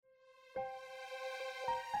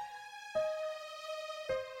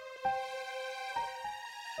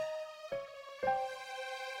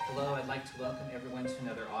Hello, I'd like to welcome everyone to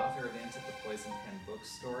another author event at the Poison Pen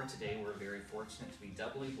Bookstore. Today we're very fortunate to be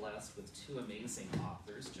doubly blessed with two amazing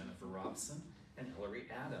authors, Jennifer Robson and Ellery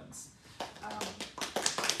Adams.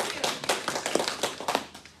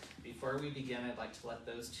 Before we begin, I'd like to let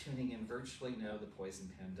those tuning in virtually know the Poison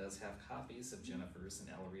Pen does have copies of Jennifer's and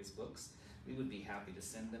Ellery's books. We would be happy to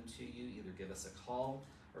send them to you. Either give us a call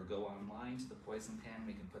or go online to the Poison Pen.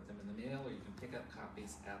 We can put them in the mail, or you can pick up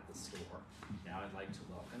copies at the store. Now I'd like to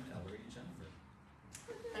welcome Ellery and Jennifer.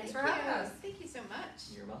 Thanks for having us. Thank you so much.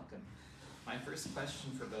 You're welcome. My first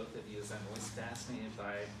question for both of you is I'm always fascinated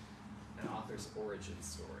by an author's origin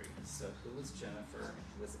story. So who was Jennifer and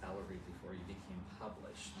who was Ellery before you became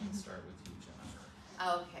published? Let's start with you, Jennifer.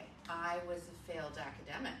 Okay, I was a failed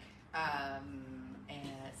academic, and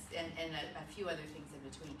a few other things in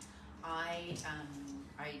between. I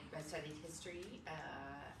studied history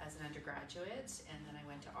as an undergraduate, and then I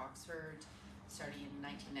went to Oxford starting in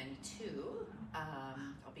 1992.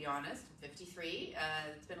 I'll be honest, I'm 53.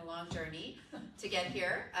 It's been a long journey to get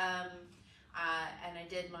here. And I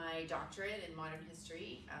did my doctorate in modern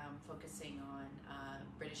history, focusing on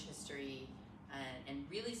British history, and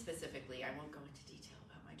really specifically, I won't go into detail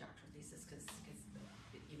about my doctoral thesis because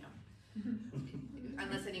you know,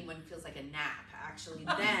 unless anyone feels like a nap, actually,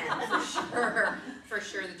 then for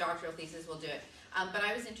sure the doctoral thesis will do it. But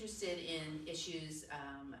I was interested in issues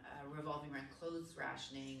revolving around clothes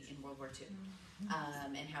rationing in World War II,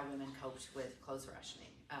 and how women coped with clothes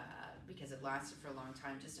rationing, because it lasted for a long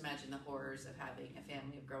time. Just imagine the horrors of having a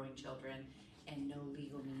family of growing children and no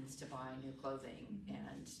legal means to buy new clothing,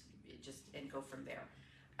 and go from there.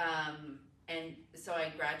 And so I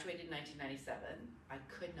graduated in 1997. I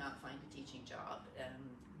could not find a teaching job.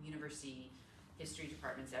 University history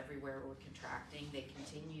departments everywhere were contracting. They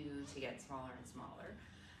continue to get smaller and smaller.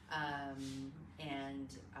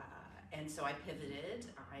 And so I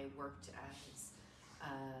pivoted. I worked as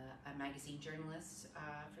a magazine journalist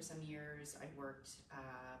for some years. I worked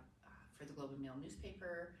for the Globe and Mail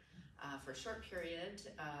newspaper for a short period.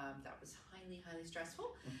 That was highly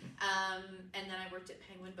stressful. And then I worked at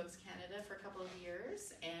Penguin Books Canada for a couple of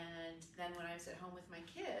years. And then when I was at home with my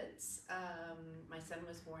kids, my son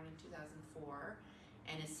was born in 2004.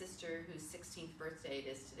 And his sister, whose 16th birthday it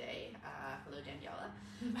is today, hello Daniela,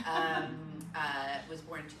 was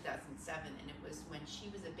born in 2007. And it was when she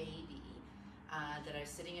was a baby that I was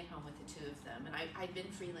sitting at home with the two of them. And I'd been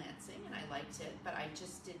freelancing and I liked it, but it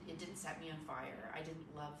didn't set me on fire. I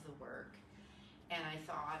didn't love the work. And I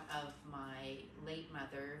thought of my late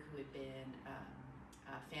mother, who had been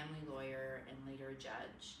a family lawyer and later a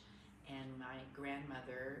judge, and my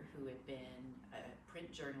grandmother, who had been a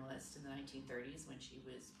print journalist in the 1930s when she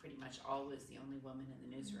was pretty much always the only woman in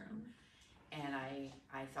the newsroom. And I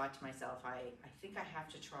thought to myself, I think I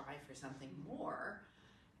have to try for something more,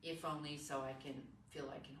 if only so I can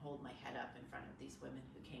feel I can hold my head up in front of these women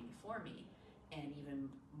who came before me, and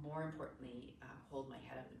even more importantly, hold my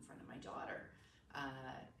head up in front of my daughter.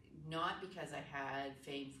 Not because I had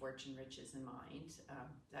fame, fortune, riches in mind.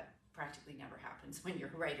 That practically never happens when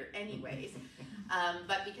you're a writer anyways.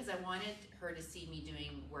 But because I wanted her to see me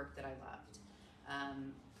doing work that I loved.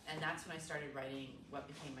 And that's when I started writing what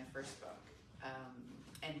became my first book.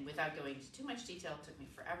 And without going into too much detail, it took me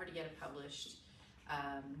forever to get it published.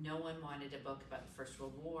 No one wanted a book about the First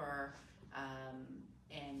World War.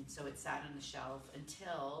 And so it sat on the shelf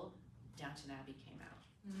until Downton Abbey came out.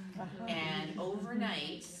 And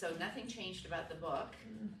overnight, so nothing changed about the book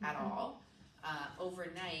at all.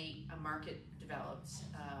 Overnight, a market developed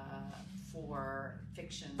for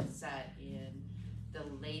fiction set in the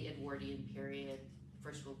late Edwardian period,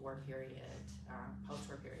 First World War period,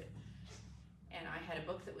 post-war period. And I had a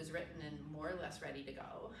book that was written and more or less ready to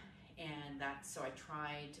go. And so I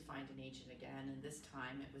tried to find an agent again, and this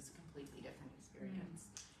time it was a completely different experience.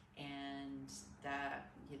 And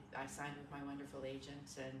I signed with my wonderful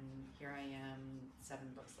agent, and here I am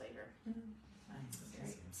 7 books later.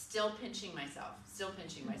 Still pinching myself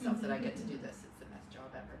that I get to do this. It's the best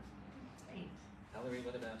job ever. Great. Ellery,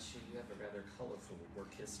 what about you? You have a rather colorful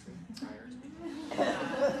work history prior to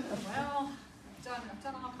well, I've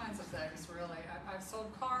done all kinds of things, really. I've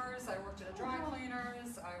sold cars, I worked at a dry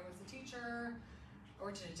cleaners, I was a teacher, I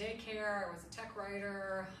worked at a daycare, I was a tech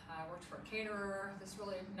writer, I worked for a caterer. There's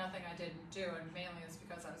really nothing I didn't do, and mainly it's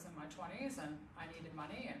because I was in my 20s and I needed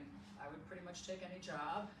money, and I would pretty much take any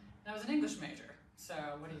job. And I was an English major,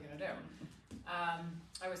 so what are you gonna do?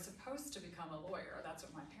 I was supposed to become a lawyer. That's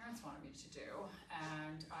what my parents wanted me to do.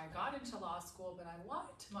 And I got into law school, but I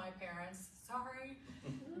lied to my parents,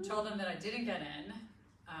 told them that I didn't get in.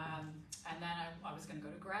 And then I was gonna go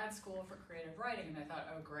to grad school for creative writing, and I thought,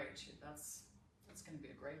 oh great, that's it's going to be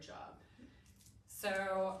a great job.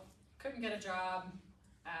 So couldn't get a job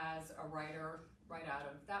as a writer right out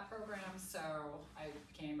of that program, so I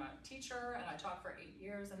became a teacher and I taught for 8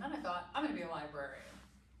 years, and then I thought, I'm going to be a librarian.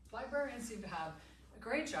 Librarians seem to have a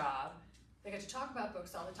great job. They get to talk about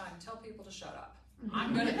books all the time and tell people to shut up.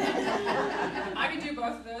 I'm good at that. I can do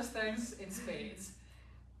both of those things in spades.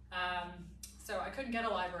 So I couldn't get a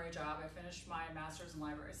library job. I finished my master's in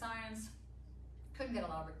library science. Couldn't get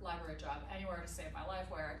a library job anywhere to save my life,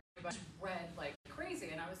 where I read like crazy,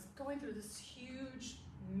 and I was going through this huge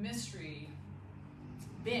mystery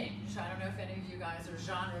binge. I don't know if any of you guys are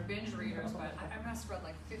genre binge readers, but I must have read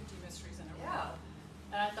like 50 mysteries in a row.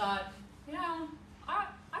 And I thought, you know, I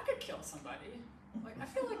could kill somebody. Like, I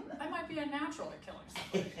feel like I might be a natural at killing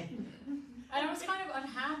somebody. And I was kind of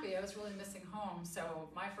unhappy. I was really missing home. So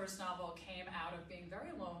my first novel came out of being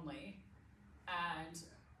very lonely and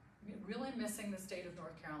really missing the state of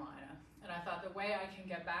North Carolina. And I thought the way I can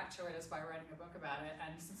get back to it is by writing a book about it.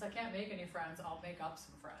 And since I can't make any friends, I'll make up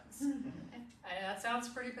some friends. And that sounds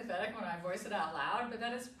pretty pathetic when I voice it out loud, but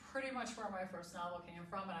that is pretty much where my first novel came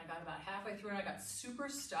from. And I got about halfway through and I got super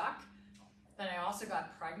stuck. Then I also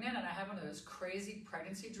got pregnant, and I had one of those crazy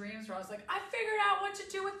pregnancy dreams where I was like, I figured out what to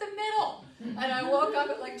do with the middle. And I woke up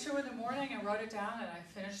at like 2 in the morning and wrote it down, and I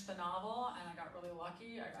finished the novel, and I got really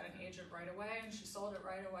lucky. I got an agent right away, and she sold it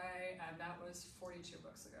right away, and that was 42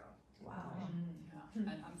 books ago. Wow.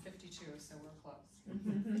 Yeah. And I'm 52, so we're close.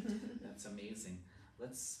 That's amazing.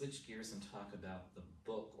 Let's switch gears and talk about the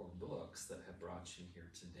book or books that have brought you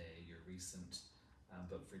here today. Your recent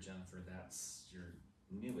book for Jennifer, that's your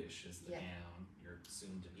newish is The Gown. You're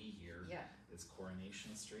soon to be here. Yeah. It's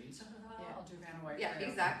Coronation Street. I'll do Vanna White. Yeah,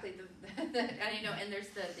 exactly. And I know, and there's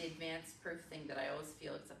the advanced proof thing that I always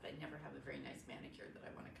feel, except I never have a very nice manicure that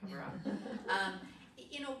I want to cover up.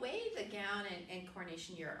 In a way, The Gown and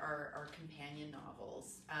Coronation Year are companion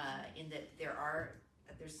novels, in that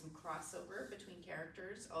there's some crossover between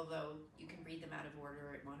characters, although you can read them out of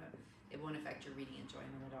order. It won't affect your reading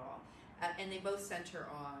enjoyment at all. And they both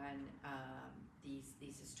center on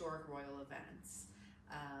these historic royal events.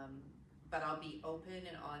 But I'll be open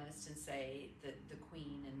and honest and say that the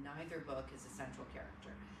Queen in neither book is a central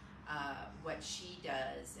character. What she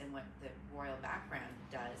does and what the royal background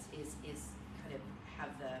does is kind of have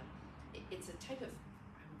it's a type of,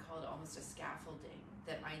 I would call it almost a scaffolding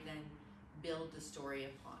that I then build the story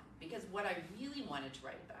upon. Because what I really wanted to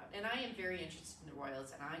write about, and I am very interested in the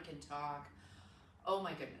royals, and I can talk, oh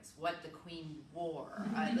my goodness, what the Queen wore,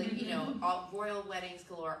 all royal weddings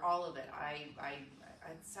galore, all of it. I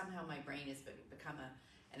somehow my brain has become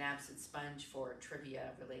an absolute sponge for trivia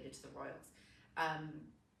related to the royals.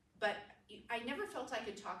 But I never felt I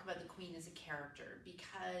could talk about the Queen as a character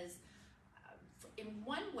because in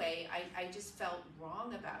one way I just felt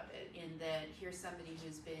wrong about it, in that here's somebody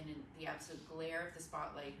who's been in the absolute glare of the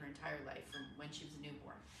spotlight her entire life from when she was a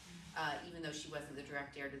newborn. Even though she wasn't the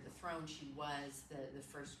direct heir to the throne, she was the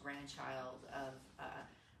first grandchild of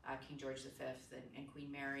King George V and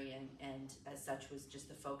Queen Mary, and as such was just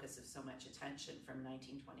the focus of so much attention from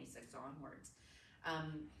 1926 onwards.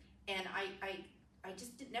 And I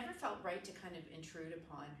just never felt right to kind of intrude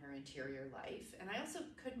upon her interior life, and I also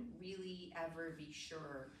couldn't really ever be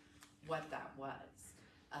sure what that was.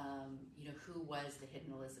 Who was the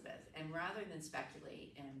hidden Elizabeth? And rather than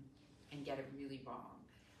speculate and get it really wrong,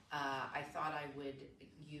 I thought I would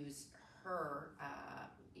use her,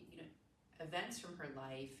 events from her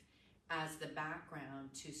life as the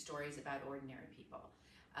background to stories about ordinary people.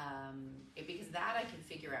 Because that I can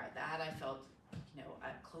figure out, that I felt,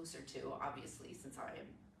 closer to, obviously, since I am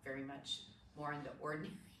very much more into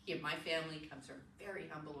ordinary. My family comes from very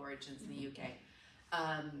humble origins in the UK.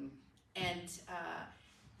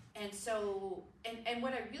 And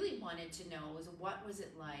what I really wanted to know was, what was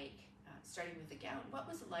it like, starting with The Gown, what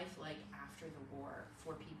was life like after the war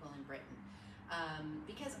for people in Britain?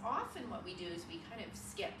 Because often what we do is we kind of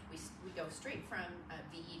skip, we go straight from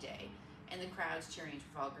VE Day, and the crowds cheering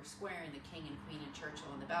Trafalgar Square, and the King and Queen and Churchill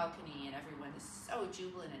on the balcony, and everyone is so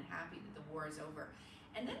jubilant and happy that the war is over.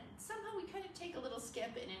 And then somehow we kind of take a little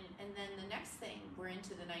skip, and then the next thing, we're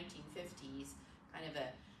into the 1950s, kind of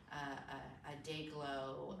a day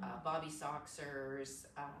glow, Bobby Soxers,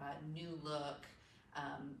 new look,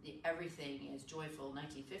 everything is joyful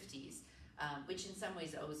 1950s, which in some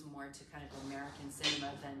ways owes more to kind of American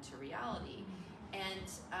cinema than to reality.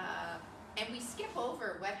 And we skip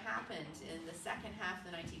over what happened in the second half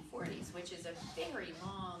of the 1940s, which is a very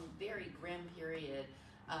long, very grim period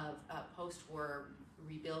of post-war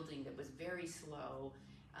rebuilding that was very slow.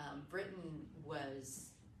 Britain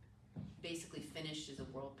was basically finished as a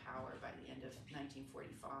world power by the end of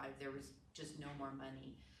 1945. There was just no more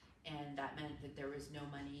money, and that meant that there was no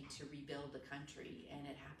money to rebuild the country, and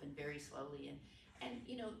it happened very slowly. And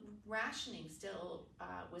you know, rationing still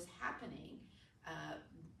was happening,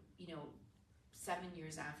 7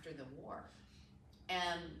 years after the war.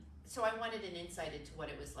 So I wanted an insight into what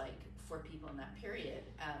it was like for people in that period.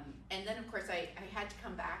 And then, of course, I had to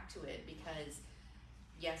come back to it because,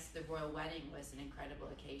 yes, the royal wedding was an incredible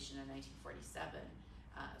occasion in 1947.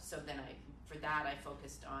 So then for that, I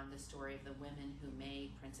focused on the story of the women who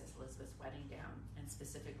made Princess Elizabeth's wedding gown, and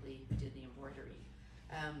specifically who did the embroidery.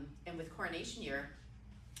 And with Coronation Year,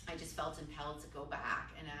 I just felt impelled to go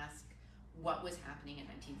back and ask what was happening in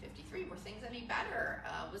 1953. Were things any better?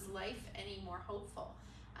 Was life any more hopeful?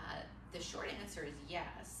 The short answer is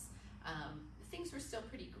yes. Things were still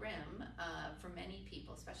pretty grim for many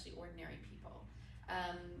people, especially ordinary people.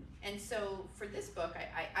 And so for this book,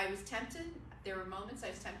 I was tempted. There were moments I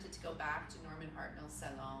was tempted to go back to Norman Hartnell's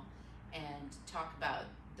salon and talk about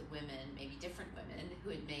the women, maybe different women, who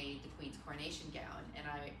had made the Queen's coronation gown. And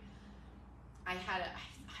I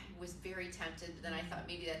was very tempted, but then I thought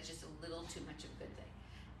maybe that's just a little too much of a good thing.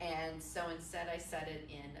 And so instead I set it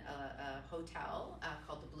in a hotel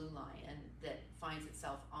called the Blue Lion that finds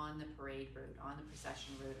itself on the parade route, on the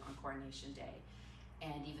procession route on Coronation Day.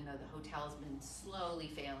 And even though the hotel's been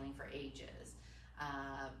slowly failing for ages,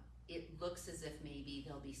 it looks as if maybe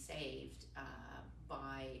they'll be saved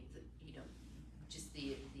by just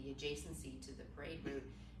the adjacency to the parade route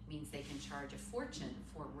means they can charge a fortune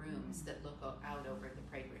for rooms that look out over the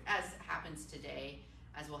parade route, as happens today,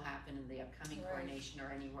 as will happen in the upcoming coronation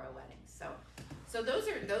or any royal wedding. So those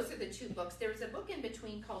are the two books. There's a book in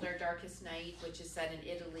between called Our Darkest Night, which is set in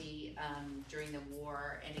Italy during the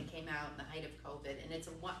war, and it came out in the height of COVID, and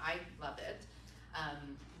I love it.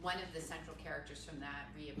 One of the central characters from that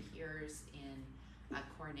reappears in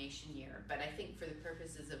Coronation Year, but I think for the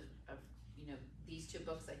purposes of these two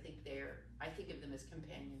books, I think of them as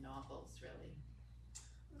companion novels, really.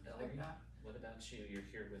 Valerie, what about you? You're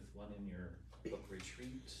here with one in your book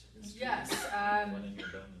Retreat. Yes. One in your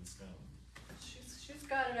Bone and Stone. She's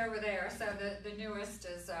got it over there. So the newest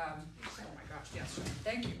is, oh my gosh, yes,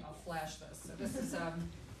 thank you. I'll flash this. So this is,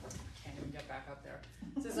 can't even get back up there.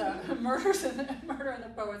 This is Murder in the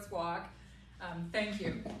Poet's Walk. Thank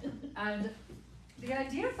you. And the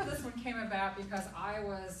idea for this one came about because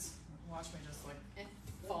watch me just like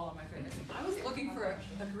fall on my face. I was looking for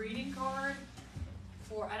a greeting card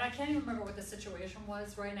and I can't even remember what the situation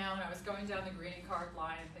was right now, and I was going down the greeting card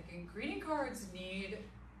line thinking, greeting cards need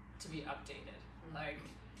to be updated. Like,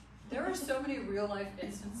 there are so many real life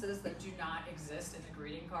instances that do not exist in the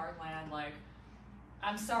greeting card land, like,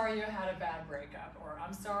 I'm sorry you had a bad breakup, or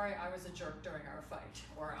I'm sorry I was a jerk during our fight,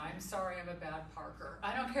 or I'm sorry I'm a bad Parker.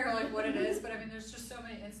 I don't care like what it is, but I mean, there's just so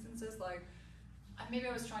many instances. Like, maybe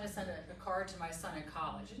I was trying to send a card to my son in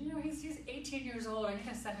college, and he's 18 years old, and I'm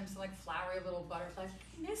gonna send him some like flowery little butterflies.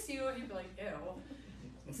 I miss you, and he'd be like,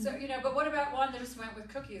 ew. So but what about one that just went with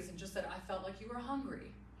cookies and just said, I felt like you were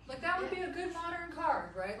hungry? Like, that would be a good modern card,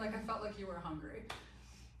 right? Like, I felt like you were hungry.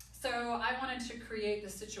 So I wanted to create the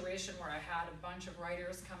situation where I had a bunch of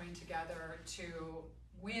writers coming together to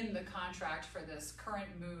win the contract for this Current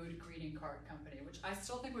Mood greeting card company, which I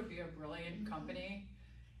still think would be a brilliant company.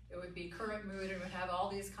 It would be Current Mood, and it would have all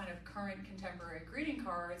these kind of current contemporary greeting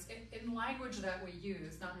cards in language that we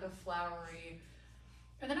use, not the flowery.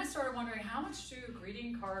 And then I started wondering, how much do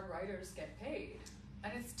greeting card writers get paid?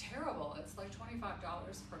 And it's terrible. It's like $25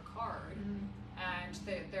 per card, and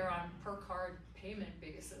they're on per card payment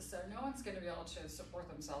basis, so no one's going to be able to support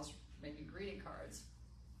themselves making greeting cards.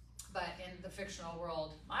 But in the fictional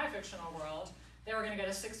world, my fictional world, they were going to get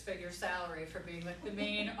a 6-figure salary for being like the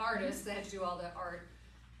main artist. They had to do all the art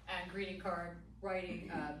and greeting card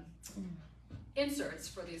writing inserts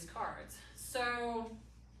for these cards. So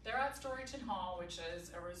they're at Storrington Hall, which is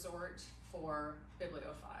a resort for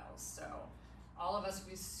bibliophiles. So all of us will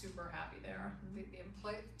be super happy there. The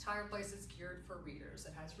entire place is geared for readers.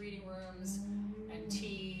 It has reading rooms and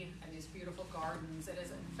tea and these beautiful gardens. It is,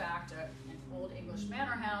 in fact, an old English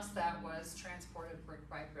manor house that was transported brick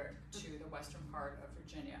by brick to the western part of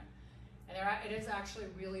Virginia. And it is actually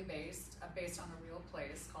really based on a real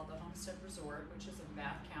place called the Homestead Resort, which is in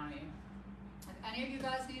Bath County. If any of you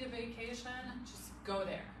guys need a vacation, just go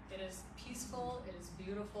there. It is peaceful, it is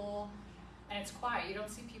beautiful, and it's quiet. You don't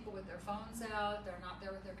see people with their phones out, they're not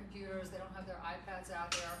there with their computers, they don't have their iPads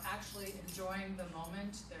out, they are actually enjoying the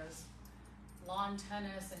moment. There's lawn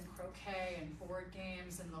tennis and croquet and board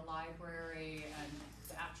games in the library and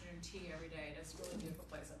the afternoon tea every day. It's a really beautiful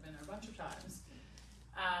place. I've been there a bunch of times.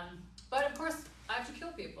 But of course, I have to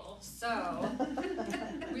kill people. So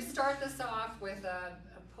we start this off with a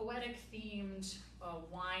poetic themed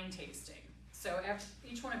wine tasting. So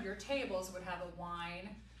each one of your tables would have a wine,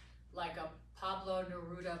 like a Pablo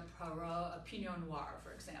Neruda Parra, a Pinot Noir,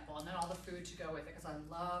 for example, and then all the food to go with it, because I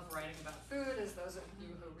love writing about food. As those of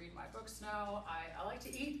you who read my books know, I like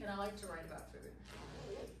to eat and I like to write about food.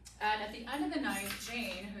 And at the end of the night,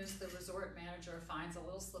 Jane, who's the resort manager, finds a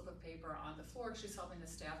little slip of paper on the floor. She's helping the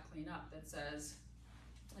staff clean up that says,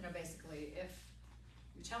 you know, basically, if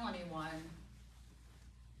you tell anyone,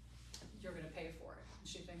 you're going to pay for it. And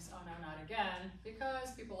she thinks, oh no, not again,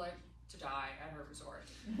 because people like to die at her resort.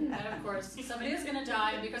 And of course, somebody is going to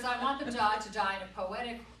die, and because I want them to die in a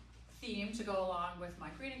poetic theme to go along with my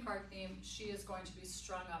greeting card theme, she is going to be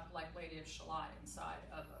strung up like Lady of Shalott inside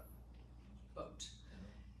of a boat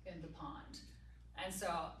in the pond. And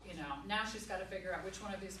so, you know, now she's got to figure out which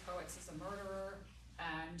one of these poets is a murderer,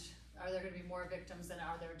 and are there going to be more victims, and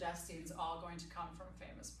are their death scenes all going to come from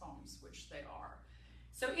famous poems, which they are.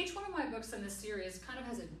 So each one of my books in this series kind of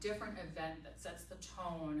has a different event that sets the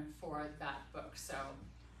tone for that book. So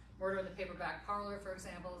Murder in the Paperback Parlor, for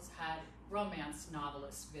example, has had romance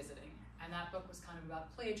novelists visiting, and that book was kind of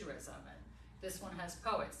about plagiarism. And this one has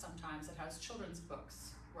poets. Sometimes it has children's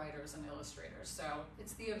books, writers and illustrators. So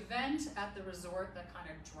it's the event at the resort that kind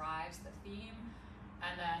of drives the theme,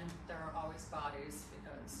 and then there are always bodies,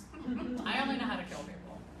 because I only know how to kill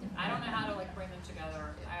people. I don't know how to like bring them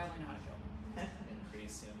together. I only know how to kill them. And pretty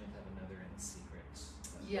soon we'll have another in secret.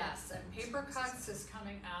 Yes, and Paper Cuts is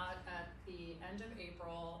coming out at the end of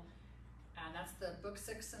April, and that's the Book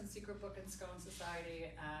 6 and Secret Book and Scone Society.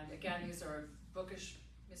 And again, these are bookish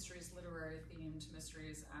mysteries, literary themed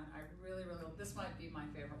mysteries, and I really, this might be my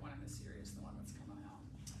favorite one in the series, the one that's coming out.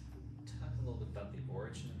 Talk a little bit about the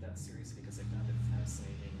origin of that series, because I found it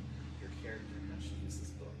fascinating. Your character, how she uses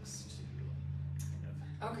books to kind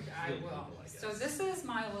of Okay, I heal will. people, I guess. So this is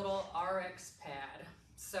my little RX pad.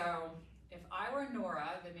 So if I were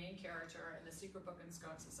Nora, the main character in the Secret Book and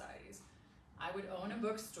Scone Societies, I would own a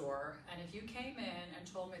bookstore, and if you came in and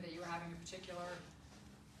told me that you were having a particular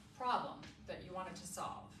problem that you wanted to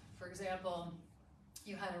solve, for example,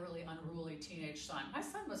 you had a really unruly teenage son. My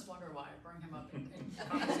son must wonder why I bring him up in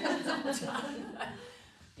conversations all the time.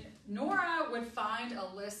 Nora would find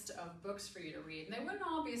a list of books for you to read, and they wouldn't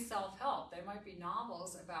all be self-help. They might be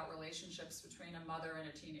novels about relationships between a mother and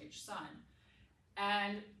a teenage son.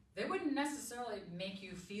 And they wouldn't necessarily make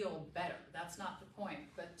you feel better. That's not the point,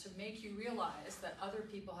 but to make you realize that other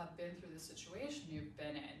people have been through the situation you've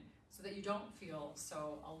been in, so that you don't feel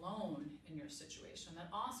so alone in your situation. That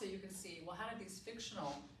also you can see, well, how did these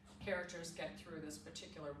fictional characters get through this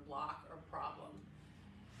particular block or problem?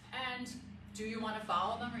 And do you want to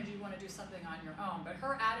follow them, or do you want to do something on your own? But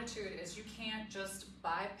her attitude is you can't just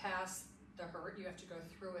bypass the hurt, you have to go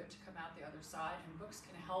through it to come out the other side, and books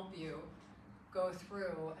can help you go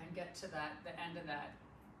through and get to the end of that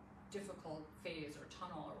difficult phase or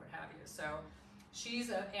tunnel or what have you. So she's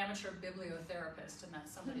an amateur bibliotherapist, and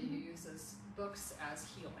that's somebody who uses books as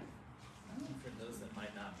healing. For those that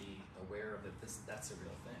might not be aware of it, that's a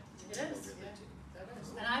real thing. It People is, really yeah. do. That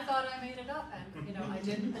is. And I thought I made it up, and you know I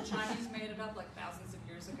didn't. The Chinese made it up like thousands of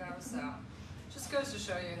years ago, so just goes to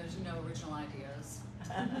show you there's no original ideas.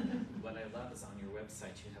 What I love is on your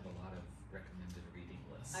website you have a lot of recommended reading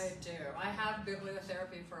lists. I do. I have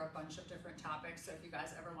bibliotherapy for a bunch of different topics, so if you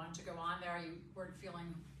guys ever wanted to go on there, you weren't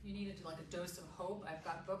feeling you needed like a dose of hope, I've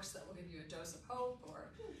got books that will give you a dose of hope.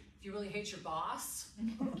 Or if you really hate your boss,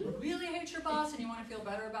 and you want to feel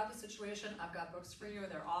better about the situation, I've got books for you.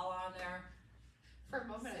 They're all on there. For a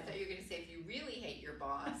moment, I thought you were going to say, if you really hate your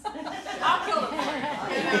boss. I'll kill it for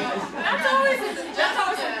you. That's always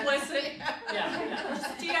implicit. Yeah.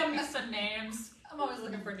 Just DM me some names. I'm always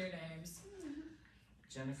looking for new names.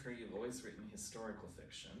 Jennifer, you've always written historical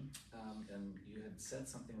fiction, and you had said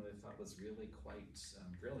something that I thought was really quite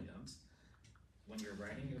brilliant. When you're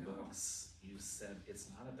writing your books, you said it's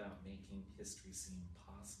not about making history seem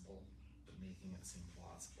possible, but making it seem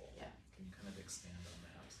plausible. Yeah. Can you kind of expand on that?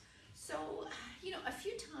 So, you know, a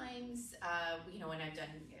few times, you know, when I've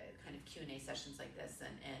done kind of Q&A sessions like this,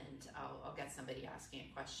 and I'll get somebody asking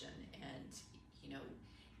a question, and, you know,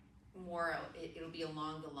 more, it'll be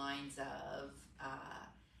along the lines of,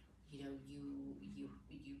 you know, you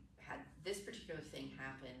had this particular thing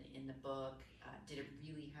happen in the book, did it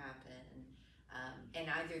really happen? And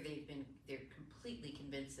either they're completely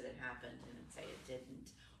convinced that it happened and say it didn't,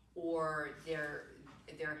 or they're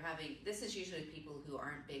having, this is usually people who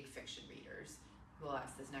aren't big fiction readers who will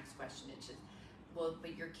ask this next question. It's just, well,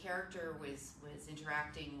 but your character was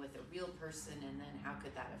interacting with a real person, and then how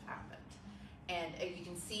could that have happened? And you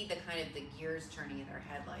can see the kind of the gears turning in their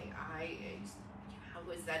head, like, how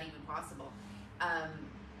was that even possible?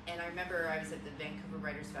 And I remember I was at the Vancouver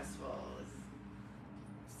Writers Festival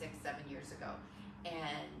 6-7 years ago,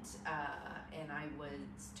 and I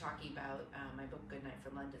was talking about my book Good Night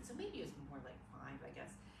from London, so maybe it was more like 5, I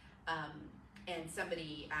guess. And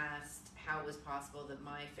somebody asked how it was possible that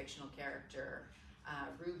my fictional character,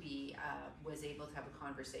 Ruby, was able to have a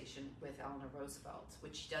conversation with Eleanor Roosevelt,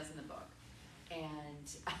 which she does in the book. And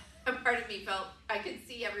a part of me felt, I could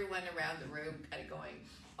see everyone around the room kind of going,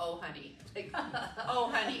 oh honey, like, oh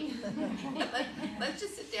honey, let's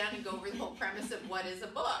just sit down and go over the whole premise of what is a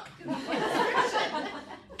book, what is fiction.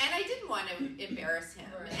 And I didn't want to embarrass him,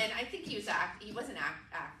 Right. and I think he wasn't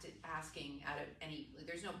asking out of any,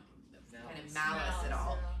 there's no kind of malice at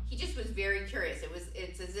all. Yeah. He just was very curious.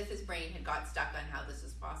 It's as if his brain had got stuck on how this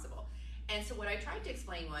was possible. And so what I tried to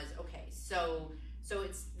explain was, okay, so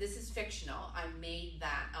this is fictional. I made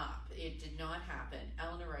that up. It did not happen.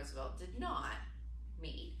 Eleanor Roosevelt did not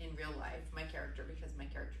meet in real life my character, because my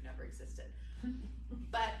character never existed.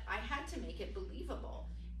 But I had to make it believable.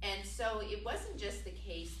 And so it wasn't just the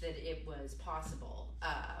case that it was possible,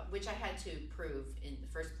 which I had to prove in the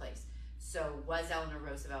first place. So was Eleanor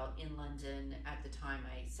Roosevelt in London at the time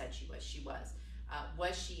I said she was? She was.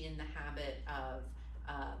 Was she in the habit of,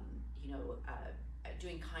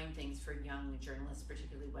 doing kind things for young journalists,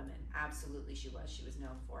 particularly women? Absolutely she was. She was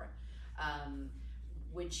known for it.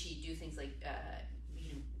 Would she do things like,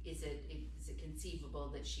 is it conceivable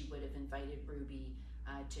that she would have invited Ruby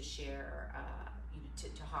to share,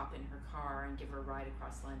 to hop in her car and give her a ride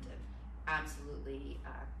across London? Absolutely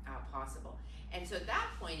possible. And so at that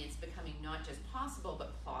point, it's becoming not just possible,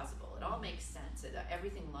 but plausible. It all makes sense.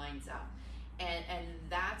 Everything lines up. And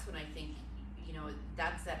that's when I think,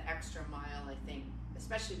 that's that extra mile, I think,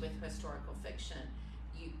 especially with historical fiction.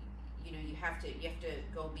 You have to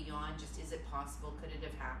go beyond just, is it possible? Could it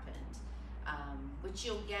have happened? Which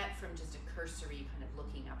you'll get from just a cursory kind of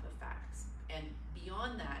looking up of facts. And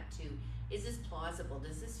beyond that, too, is this plausible?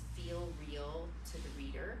 Does this feel real to the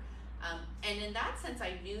reader? And in that sense,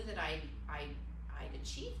 I knew that I'd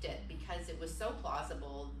achieved it, because it was so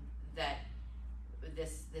plausible that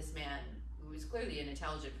this man, who was clearly an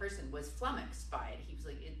intelligent person, was flummoxed by it. He was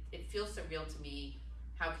like, it feels so real to me.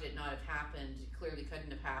 How could it not have happened? It clearly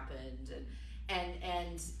couldn't have happened.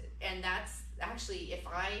 And that's actually, if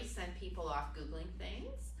I send people off Googling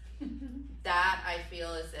things, that I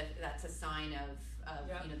feel as if that's a sign of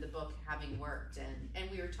the book having worked. And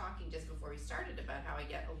we were talking just before we started about how I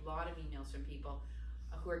get a lot of emails from people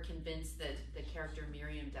who are convinced that the character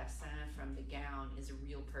Miriam Dessin from The Gown is a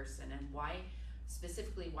real person, and why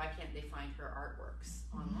can't they find her artworks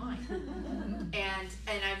online? and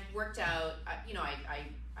I've worked out, I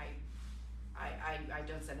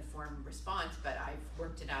don't send a form response, but I've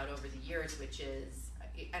worked it out over the years, which is,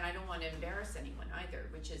 and I don't want to embarrass anyone either,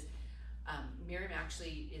 which is, Miriam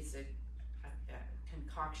actually is a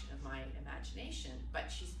concoction of my imagination,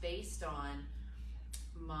 but she's based on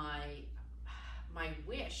my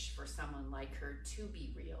wish for someone like her to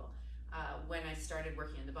be real. When I started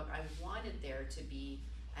working on the book, I wanted there to be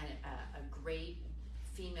a great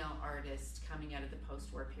female artist coming out of the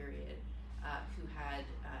post-war period who had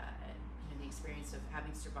the experience of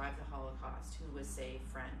having survived the Holocaust, who was, say,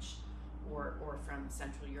 French or from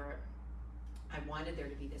Central Europe. I wanted there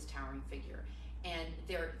to be this towering figure. And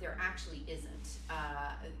there actually isn't.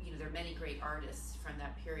 There are many great artists from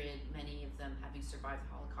that period, many of them having survived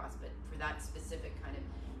the Holocaust, but for that specific kind of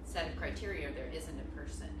set of criteria, there isn't a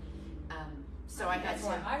person. So I had That's to.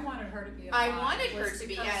 why I wanted her to be alive. I wanted her to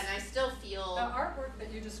be, because and I still feel. the artwork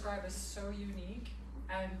that you describe is so unique,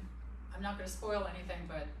 and I'm not going to spoil anything,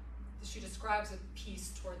 but she describes a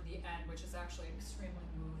piece toward the end, which is actually extremely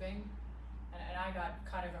moving, and I got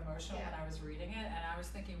kind of emotional when I was reading it, and I was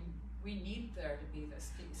thinking, we need there to be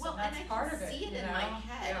this piece. Well, and that's I part can of it. see it in my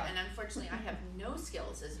head, Yeah. and unfortunately, I have no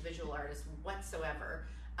skills as a visual artist whatsoever.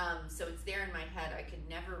 So it's there in my head. I could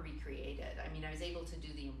never recreate it. I mean, I was able to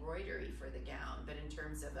do the embroidery for the gown, but in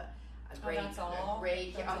terms of a great, that's all?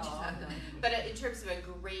 That's all. but in terms of a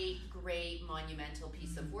great monumental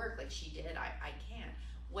piece of work like she did, I can't.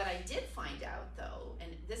 What I did find out though,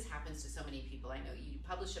 and this happens to so many people I know, you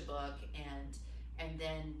publish a book and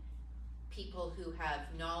then people who have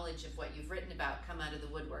knowledge of what you've written about come out of the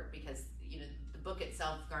woodwork, because the book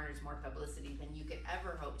itself garners more publicity than you could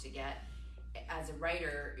ever hope to get as a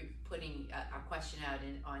writer, putting a question out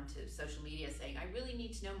onto social media saying, I really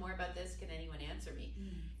need to know more about this, can anyone answer me?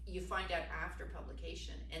 You find out after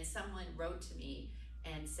publication, and someone wrote to me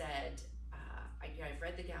and said, I've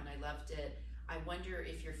read The Gown, I loved it, I wonder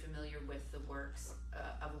if you're familiar with the works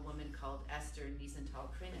of a woman called Esther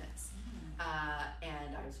Nisenthal-Krinitz.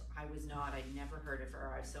 And I was not, I'd never heard of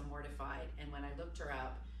her. I was so mortified. And when I looked her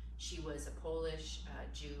up, she was a Polish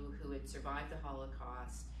Jew who had survived the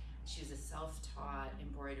Holocaust. She was a self-taught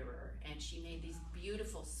embroiderer, and she made these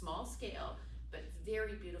beautiful, small scale, but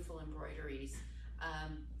very beautiful embroideries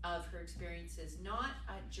of her experiences, not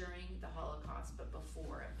during the Holocaust, but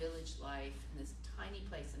before, a village life in this tiny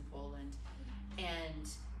place in Poland. And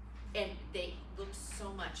they looked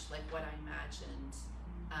so much like what I imagined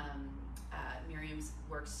Miriam's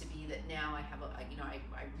works to be, that now I have I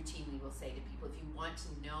routinely will say to people, if you want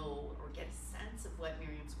to know or get a sense of what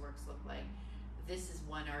Miriam's works look like, this is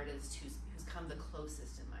one artist who's come the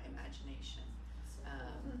closest in my imagination.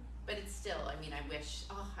 But it's still, I mean, I wish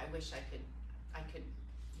I could,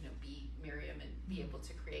 be Miriam and be able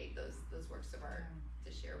to create those works of art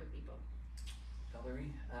to share with people.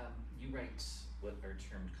 Valerie, you write what are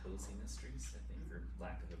termed cozy mysteries, I think, for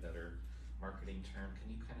lack of a better marketing term.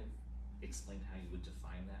 Can you kind of explain how you would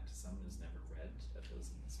define that to someone who's never read a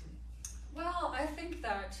cozy mystery? Well, I think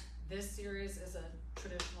that this series is a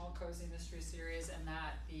traditional cozy mystery series, and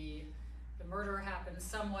that the murder happens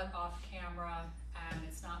somewhat off camera, and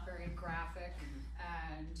it's not very graphic,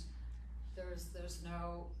 and there's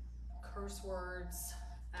no curse words,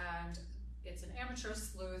 and it's an amateur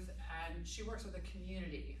sleuth, and she works with a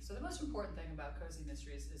community. So the most important thing about cozy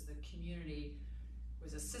mysteries is the community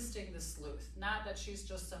was assisting the sleuth. Not that she's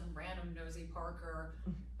just some random nosy Parker,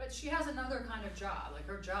 but she has another kind of job. Like,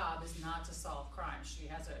 her job is not to solve crimes. She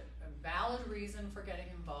has a valid reason for getting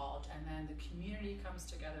involved, and then the community comes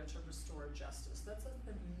together to restore justice. That's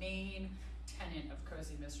the main tenet of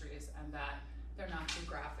cozy mysteries, and that they're not too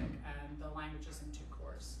graphic and the language isn't too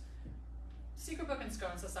coarse. Secret Book and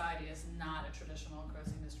Scone Society is not a traditional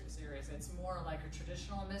cozy mystery series. It's more like a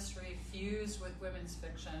traditional mystery fused with women's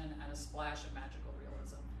fiction and a splash of magical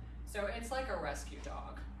realism. So it's like a rescue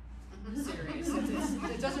dog series.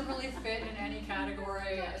 It doesn't really fit in any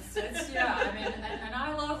category. And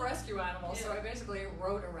I love rescue animals, so I basically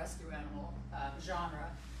wrote a rescue animal genre.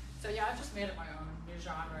 So yeah, I've just made it my own new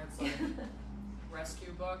genre. It's like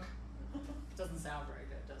rescue book. Doesn't sound very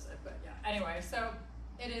good, does it? But yeah. Anyway, so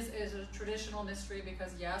it is a traditional mystery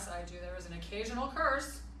because yes, there is an occasional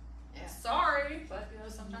curse. Yeah. Sorry, but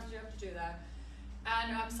sometimes you have to do that.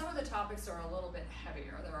 And some of the topics are a little bit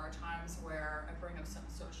heavier. There are times where I bring up some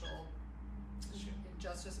social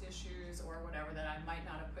injustice issues or whatever that I might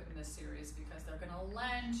not have put in this series because they're going to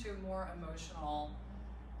lend to more emotional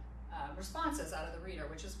responses out of the reader,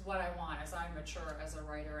 which is what I want as I mature as a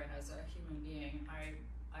writer and as a human being. I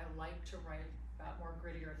like to write about more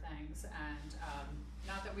grittier things, and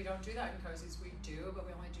not that we don't do that in cozies, we do, but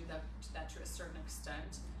we only do that to a certain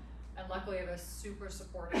extent. And luckily I have a super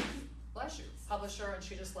supportive, bless you, publisher, and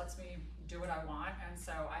she just lets me do what I want. And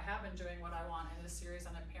so I have been doing what I want in this series,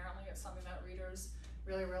 and apparently it's something that readers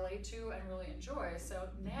really relate to and really enjoy. So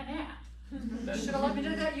you should have let me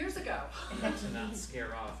do that years ago. But to not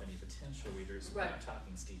scare off any potential readers, we're Right. not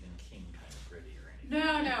talking Stephen King kind of gritty or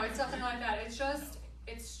anything. No, it's something like that.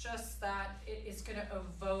 It's just that it's going to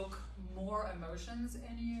evoke more emotions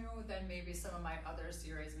in you than maybe some of my other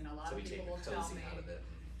series. I mean, a lot So we of take people the will tell cozy me. out of it.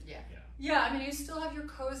 Yeah, I mean, you still have your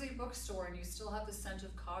cozy bookstore, and you still have the scent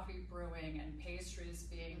of coffee brewing and pastries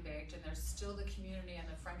being baked, and there's still the community and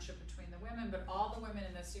the friendship between the women, but all the women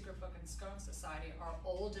in the Secret Book and Scone Society are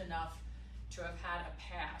old enough to have had a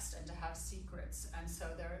past and to have secrets, and so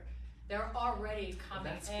they're already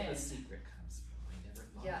coming That's in. where the secret comes from. I never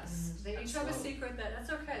thought. Yes, they each That's have a low. secret that's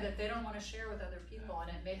okay, that they don't want to share with other people, and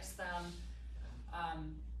it makes them,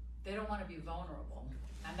 they don't want to be vulnerable.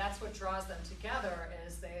 And that's what draws them together,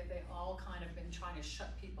 is they all kind of been trying to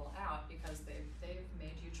shut people out because they've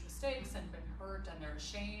made huge mistakes and been hurt and they're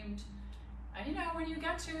ashamed. And when you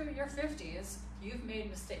get to your 50s, you've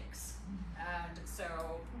made mistakes. And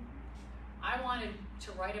so I wanted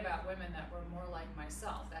to write about women that were more like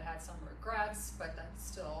myself, that had some regrets, but that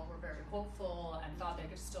still were very hopeful and thought they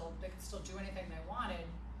could still do anything they wanted,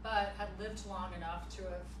 but had lived long enough to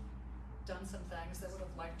have done some things that would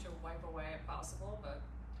have liked to wipe away if possible, but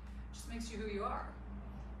just makes you who you are.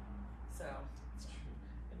 So That's true.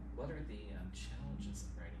 And what are the challenges of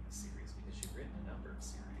writing a series? Because you've written a number of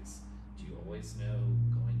series. Do you always know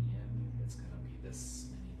going in it's going to be this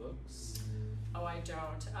many books? I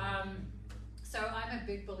don't. So I'm a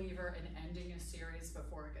big believer in ending a series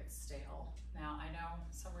before it gets stale. Now, I know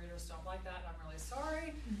some readers don't like that, and I'm really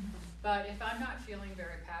sorry, but if I'm not feeling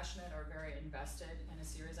very passionate or very invested in a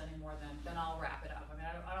series anymore, then I'll wrap it up. I mean,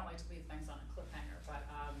 I don't like to leave things on a cliffhanger, but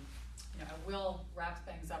you know, I will wrap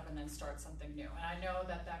things up and then start something new. And I know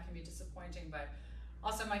that that can be disappointing, but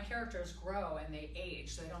also my characters grow and they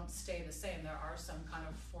age. They don't stay the same. There are some kind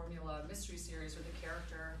of formula mystery series where the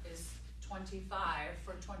character is 25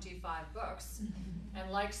 for 25 books and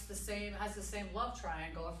has the same love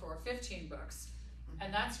triangle for 15 books.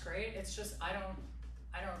 And that's great. It's just I don't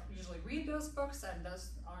usually read those books, and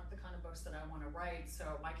those aren't the kind of books that I want to write. So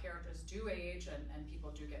my characters do age, and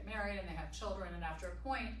people do get married and they have children, and after a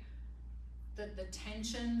point the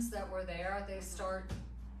tensions that were there, they start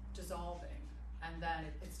dissolving, and then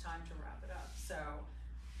it's time to wrap it up. So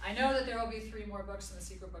I know that there will be 3 more books in the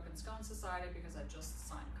Secret Book and Scone Society because I just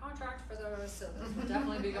signed a contract for those, so those will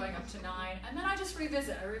definitely be going up to 9. And then I just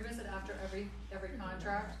revisit. I revisit after every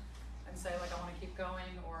contract and say, like, I want to keep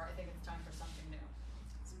going, or I think it's time for something new.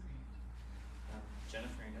 That's great.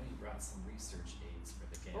 Jennifer, I know you brought some research aids for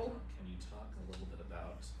the gown. Oh. Can you talk a little bit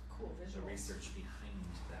about Cool the visuals. research behind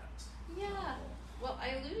that? Yeah. novel? Well,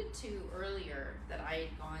 I alluded to earlier that I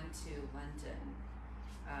had gone to London.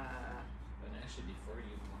 And actually, before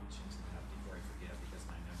you launch into that, before I forget, because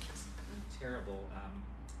my memory's terrible,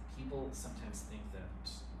 people sometimes think that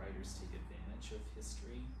writers take advantage of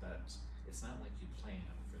history, but it's not like you plan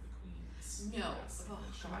for the Queen's No, passing. oh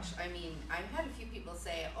gosh, I mean, I've had a few people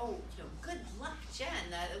say, "Oh, you know, good luck,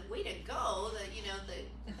 Jen. Way to go."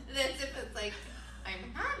 That's if it's like,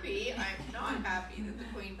 I'm happy. I'm not happy that the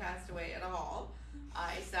Queen passed away at all.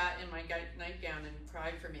 I sat in my nightgown and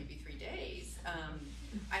cried for maybe 3 days.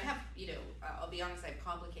 I have, you know, I'll be honest, I have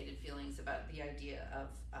complicated feelings about the idea of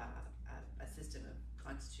a system of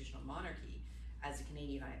constitutional monarchy. As a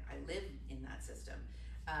Canadian, I live in that system.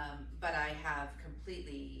 But I have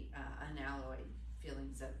completely unalloyed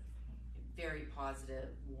feelings of very positive,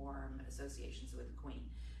 warm associations with the Queen,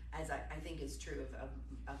 as I think is true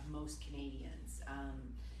of most Canadians.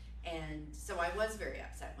 And so I was very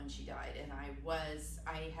upset when she died, and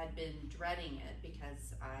I had been dreading it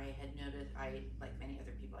because I had noticed, like many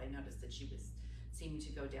other people, I noticed that she seemed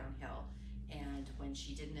to go downhill. And when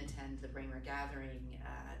she didn't attend the Braemar Gathering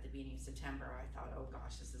at the beginning of September, I thought, oh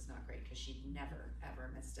gosh, this is not great, because she'd never,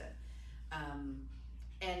 ever missed it.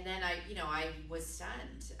 And then I was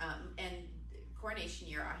stunned. And Coronation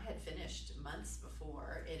Year, I had finished months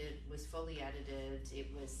before. It was fully edited.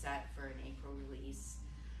 It was set for an April release.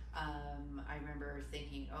 I remember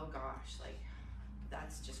thinking, oh gosh, like,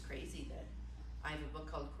 that's just crazy that I have a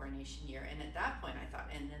book called Coronation Year. And at that point I thought,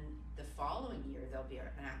 and then the following year there'll be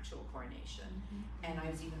an actual coronation. And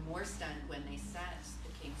I was even more stunned when they set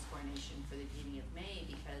the King's coronation for the beginning of May,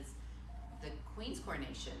 because the Queen's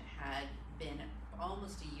coronation had been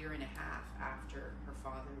almost a year and a half after her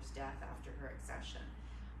father's death, after her accession.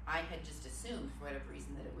 I had just assumed, for whatever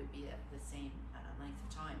reason, that it would be at the same length of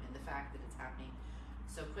time, and the fact that it's happening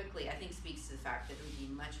so quickly, I think, speaks to the fact that it would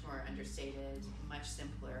be much more understated, much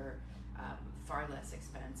simpler, far less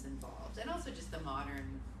expense involved, and also just the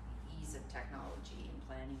modern ease of technology in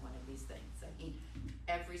planning one of these things. I mean,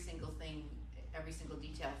 every single thing, every single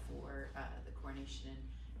detail for the coronation in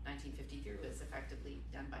 1953 was effectively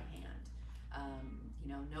done by hand.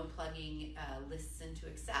 No plugging lists into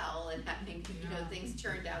Excel and having things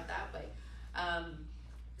churned out that way. And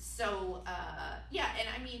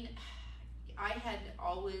I mean, I had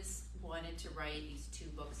always wanted to write these 2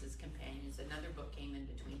 books as companions. Another book came in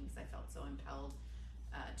between because I felt so impelled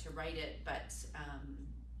to write it, but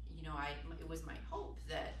it was my hope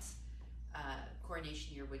that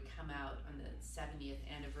Coronation Year would come out on the 70th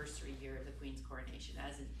anniversary year of the Queen's coronation,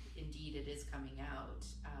 as indeed it is coming out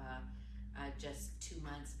just 2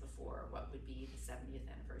 months before what would be the 70th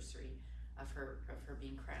anniversary of her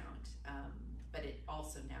being crowned. But it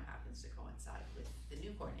also now happens to coincide with the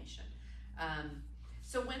new coronation.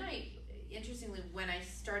 So when I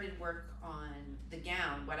started work on the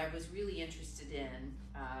gown, what I was really interested in,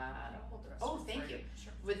 thank you.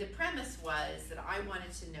 Sure. Well, the premise was that I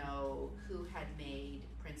wanted to know who had made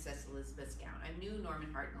Princess Elizabeth's gown. I knew Norman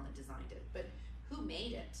Hartnell had designed it, but who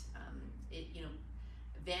made it?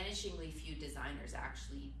 Vanishingly few designers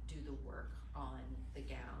actually do the work on the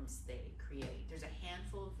gowns they create. There's a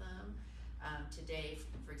handful of them. Today,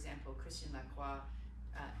 for example, Christian Lacroix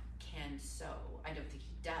can sew. I don't think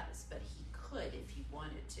he does, but he could if he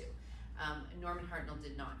wanted to. Norman Hartnell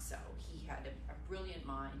did not sew. He had a brilliant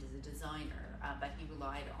mind as a designer, but he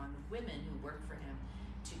relied on women who worked for him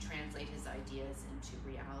to translate his ideas into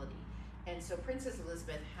reality. And so Princess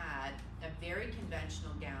Elizabeth had a very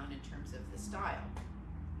conventional gown in terms of the style.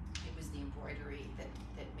 It was the embroidery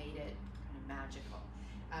that made it kind of magical.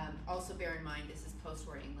 Also bear in mind, this is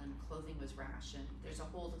post-war England, clothing was rationed. There's a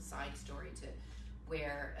whole side story to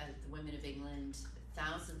where the women of England,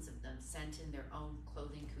 thousands of them, sent in their own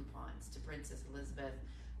clothing coupons to Princess Elizabeth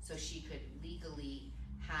so she could legally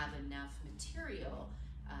have enough material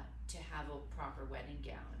to have a proper wedding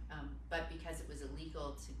gown. But because it was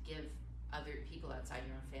illegal to give other people outside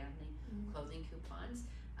your own family clothing coupons,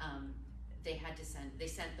 they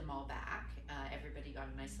sent them all back. Everybody got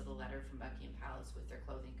a nice little letter from Buckingham Palace with their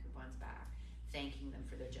clothing coupons back, thanking them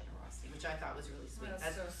for their generosity, which I thought was really sweet.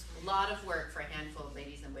 That's so A sweet. lot of work for a handful of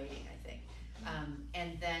ladies in waiting, I think.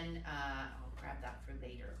 And then I'll grab that for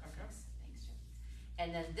later. Okay. Thanks, Jim.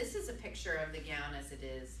 And then this is a picture of the gown as it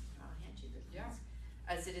is. I'll hand you the Yeah.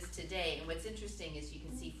 as it is today. And what's interesting is you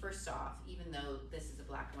can see, first off, even though this is a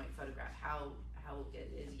black and white photograph, how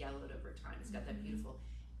it is yellowed over time. It's got that beautiful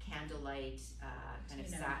candlelight kind of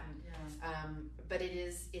satin. Yeah. But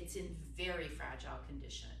it's in very fragile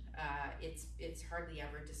condition. It's hardly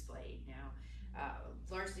ever displayed now,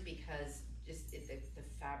 largely because the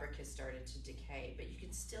fabric has started to decay, but you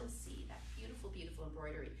can still see that beautiful, beautiful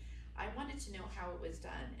embroidery. I wanted to know how it was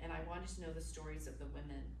done, and I wanted to know the stories of the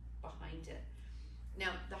women behind it.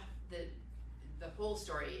 Now, the whole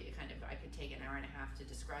story, I could take an hour and a half to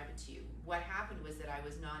describe it to you. What happened was that I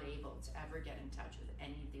was not able to ever get in touch with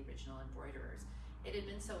any of the original embroiderers. It had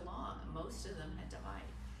been so long, most of them had died.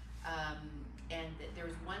 And there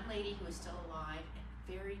was one lady who was still alive, and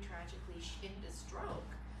very tragically, she had a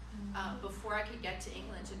stroke before I could get to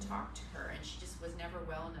England to talk to her, and she just was never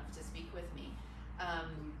well enough to speak with me.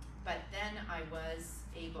 But then I was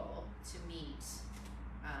able to meet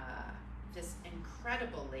this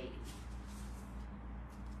incredible lady.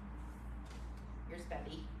 Here's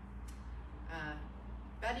Betty.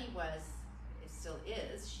 Betty still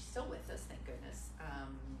is, she's still with us, thank goodness,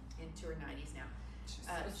 into her 90s now. She's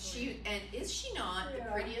so sweet. And is she not the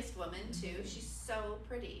Yeah. prettiest woman too? She's so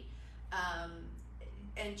pretty.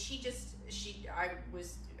 And she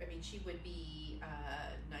would be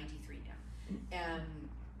 93 now.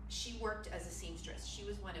 She worked as a seamstress. She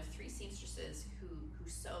was one of 3 seamstresses who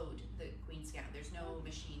sewed the Queen's gown. There's no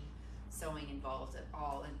machine sewing involved at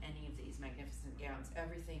all in any of these magnificent gowns.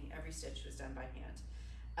 Every stitch was done by hand.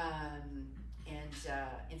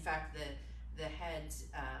 In fact, the head,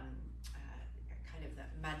 kind of the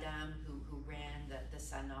madame who ran the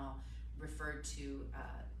salon referred to,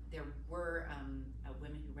 there were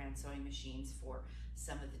women who ran sewing machines for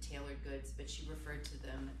some of the tailored goods, but she referred to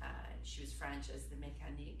them, she was French, as the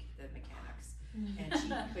mécanique, the mechanics. And she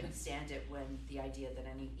couldn't stand it when the idea that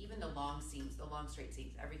even the long seams, the long straight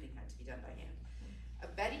seams, everything had to be done by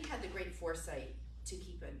hand. Betty had the great foresight to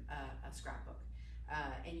keep a scrapbook.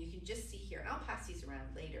 And you can just see here, and I'll pass these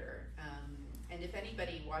around later. And if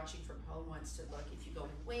anybody watching from home wants to look, if you go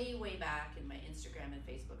way, way back in my Instagram and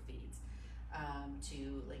Facebook feeds,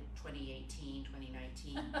 to like 2018,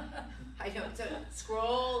 2019. I know, so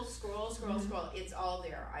scroll. It's all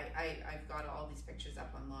there. I've got all these pictures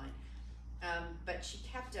up online. But she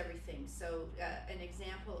kept everything. So an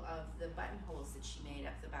example of the buttonholes that she made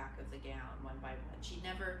up the back of the gown, one by one. She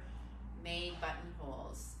never made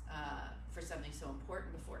buttonholes for something so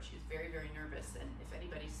important before. She was very, very nervous. And if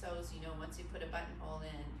anybody sews, once you put a buttonhole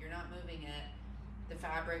in, you're not moving it. The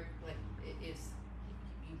fabric,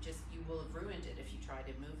 you will have ruined it if you try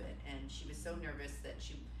to move it. And she was so nervous that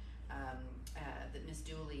that Miss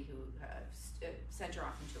Dooley, who sent her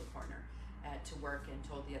off into a corner to work and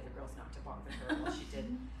told the other girls not to bother her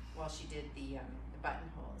while she did the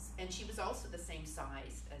buttonholes. And she was also the same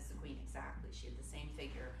size as the Queen, exactly. She had the same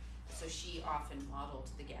figure, so she often modeled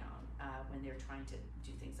the gown when they were trying to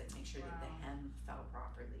do things like make sure that the hem fell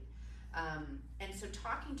properly. And so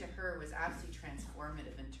talking to her was absolutely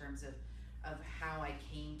transformative in terms of how I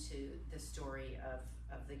came to the story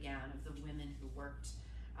of the gown, of the women who worked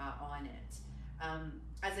on it.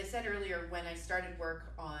 As I said earlier, when I started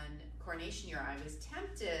work on Coronation Year, I was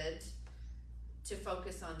tempted to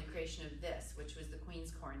focus on the creation of this, which was the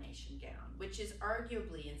Queen's coronation gown, which is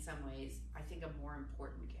arguably, in some ways, I think, a more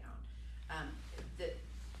important gown.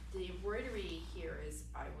 The embroidery here is,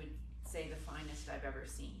 I would say, the finest I've ever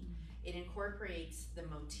seen. It incorporates the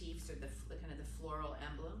motifs, or the kind of the floral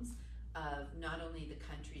emblems of not only the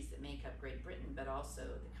countries that make up Great Britain, but also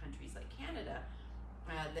the countries like Canada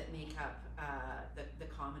that make up the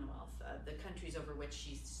Commonwealth, the countries over which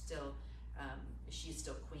she's still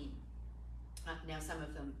queen. Now some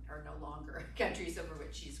of them are no longer countries over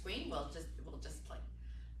which she's queen. We'll just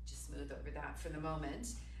smooth over that for the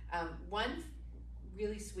moment. One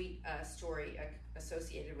really sweet story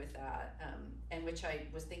associated with that, and which I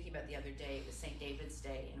was thinking about the other day. It was St. David's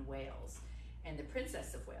Day in Wales, and the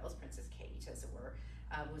Princess of Wales, Princess Kate as it were,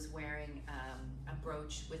 was wearing a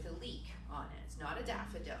brooch with a leek on it. Not a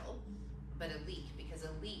daffodil, but a leek, because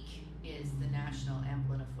a leek is the national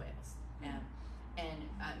emblem of Wales. And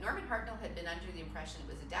Norman Hartnell had been under the impression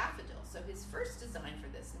it was a daffodil, so his first design for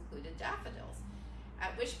this included daffodils.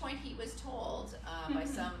 At which point he was told by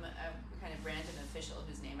some kind of Brandon official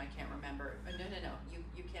whose name I can't remember, no,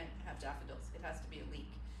 you can't have daffodils, it has to be a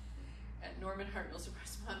leek. And Norman Hartnell's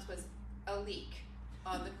response was, a leek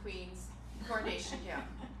on the Queen's coronation gown.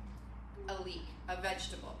 A leek, a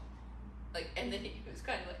vegetable. Like, and then it was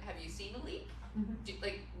kind of like, have you seen a leek?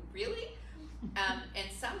 Like, really?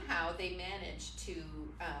 And somehow they managed to,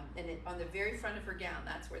 on the very front of her gown,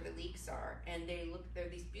 that's where the leeks are, and they're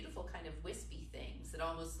these beautiful kind of wispy things that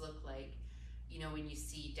almost look like, you know, when you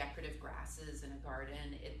see decorative grasses in a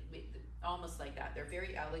garden, it almost like that. They're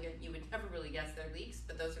very elegant. You would never really guess they're leeks,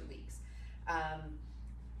 but those are leeks.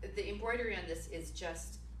 The embroidery on this is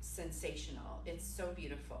just sensational. It's so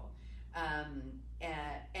beautiful.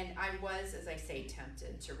 And I was, as I say,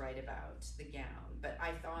 tempted to write about the gown, but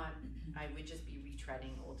I thought I would just be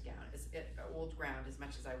retreading old ground as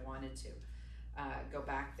much as I wanted to go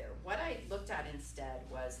back there. What I looked at instead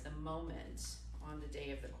was the moment on the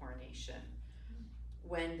day of the coronation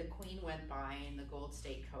when the Queen went by in the Gold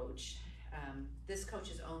State coach. This coach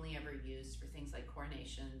is only ever used for things like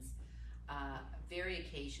coronations, very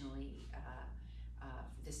occasionally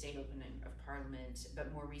the state opening of Parliament,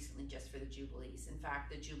 but more recently just for the Jubilees. In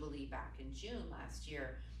fact, the Jubilee back in June last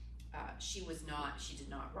year, she did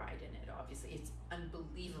not ride in it, obviously. It's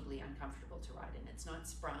unbelievably uncomfortable to ride in. It's not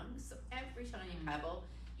sprung, so every time you pedal,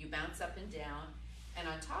 you bounce up and down. And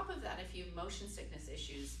on top of that, if you have motion sickness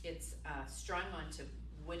issues, it's strung onto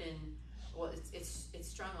wooden, well, it's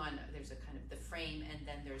strung on, there's a kind of the frame, and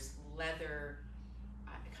then there's leather,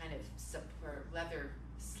 leather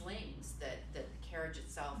slings that the carriage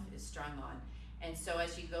itself is strung on. And so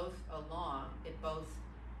as you go along, it both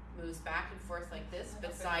moves back and forth like this,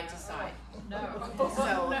 but side to side. No.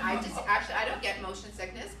 So No. I don't get motion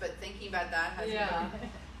sickness, but thinking about that has Yeah.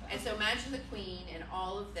 And so imagine the Queen and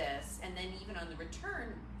all of this, and then even on the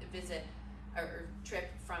return visit or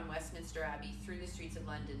trip from Westminster Abbey through the streets of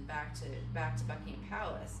London back to Buckingham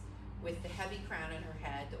Palace, with the heavy crown on her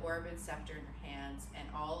head, the orb and scepter in her hands, and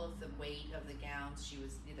all of the weight of the gowns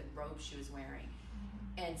the robe she was wearing,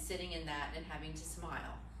 and sitting in that and having to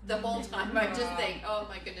smile the whole time. I just think, oh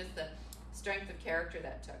my goodness, the strength of character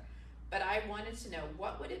that took. But I wanted to know,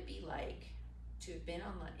 what would it be like to have been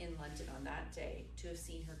in London on that day, to have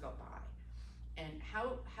seen her go by, and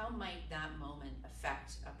how might that moment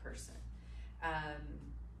affect a person?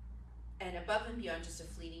 And above and beyond just a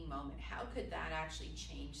fleeting moment, how could that actually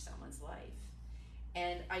change someone's life?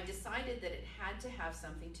 And I decided that it had to have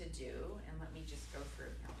something to do, and let me just go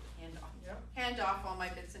through, hand off all my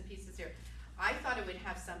bits and pieces here. I thought it would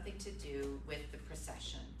have something to do with the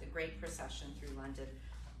procession, the great procession through London.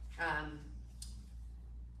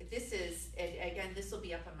 This is, again, this will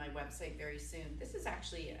be up on my website very soon. This is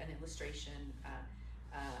actually an illustration.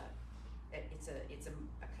 It's a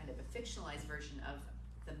kind of a fictionalized version of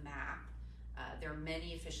the map. There are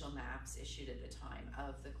many official maps issued at the time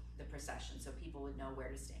of the procession, so people would know where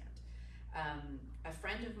to stand. A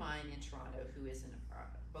friend of mine in Toronto, who is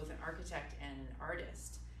both an architect and an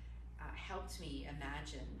artist, helped me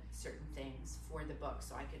imagine certain things for the book,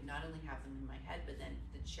 so I could not only have them in my head, but then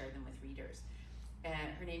share them with readers.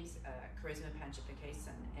 And her name's Charisma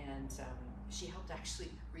Panchapakasan, and she helped actually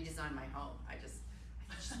redesign my home. I think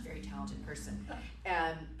she's a very talented person.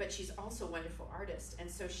 But she's also a wonderful artist, and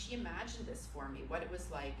so she imagined this for me, what it was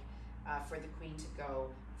like for the Queen to go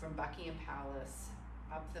from Buckingham Palace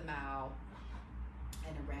up the Mall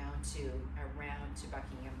and around to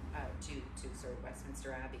Buckingham to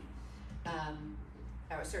Westminster Abbey.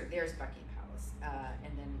 There's Buckingham Palace,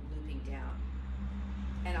 and then looping down.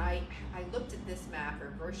 And I looked at this map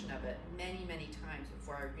or version of it many times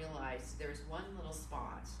before I realized there's one little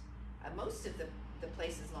spot. Most of the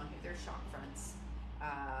places along here, they're shop fronts.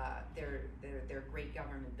 They're great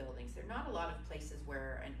government buildings. There are not a lot of places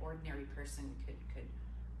where an ordinary person could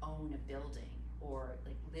own a building or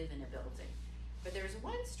like live in a building. But there's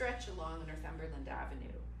one stretch along Northumberland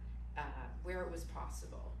Avenue where it was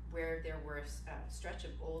possible, where there were a stretch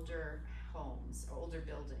of older homes, older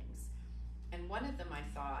buildings. And one of them I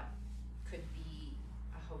thought could be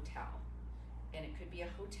a hotel. And it could be a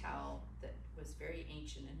hotel that was very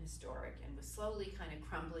ancient and historic and was slowly kind of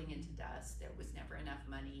crumbling into dust. There was never enough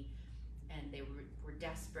money, and they were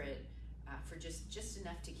desperate for just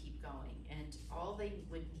enough to keep going. And all they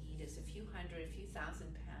would need is a few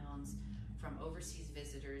thousand pounds from overseas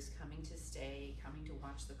visitors coming to stay, coming to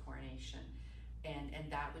watch the coronation, and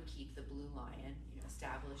that would keep the Blue Lion,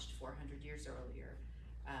 established 400 years earlier,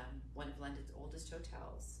 one of London's oldest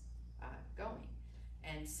hotels, going.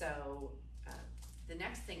 And so the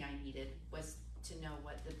next thing I needed was to know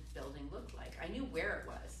what the building looked like. I knew where it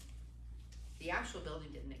was. The actual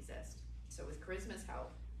building didn't exist. So with Charisma's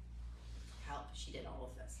help, she did all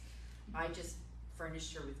of this. I just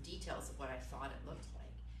furnished her with details of what I thought it looked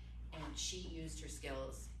like. And she used her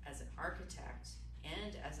skills as an architect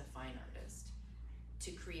and as a fine artist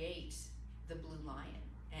to create the Blue Lion.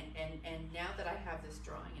 And now that I have this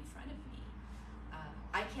drawing in front of me,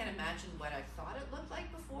 I can't imagine what I thought it looked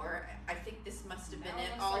like before. I think this must have been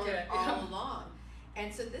it all along.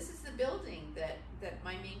 And so this is the building that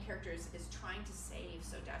my main character is trying to save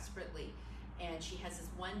so desperately. And she has this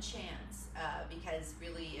one chance, because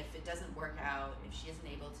really if it doesn't work out, if she isn't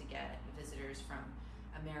able to get visitors from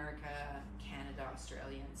America, Canada,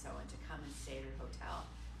 Australia, and so on to come and stay at her hotel,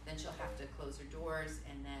 then she'll have to close her doors,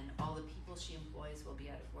 and then all the people she employs will be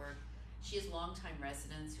out of work. She has longtime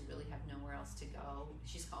residents who really have nowhere else to go.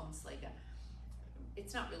 She's almost like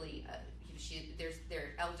it's not really,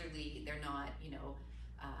 they're elderly, they're not,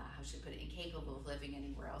 how should I put it, incapable of living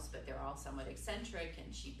anywhere else, but they're all somewhat eccentric,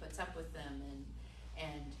 and she puts up with them,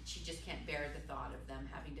 and she just can't bear the thought of them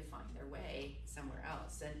having to find their way somewhere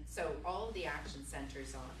else. And so all of the action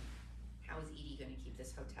centers on how is Edie going to keep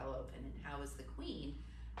this hotel open, and how is the Queen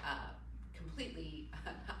completely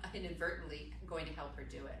inadvertently going to help her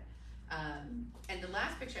do it. And the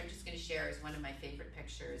last picture I'm just going to share is one of my favorite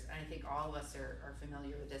pictures, and I think all of us are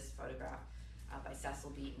familiar with this photograph by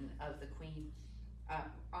Cecil Beaton of the Queen.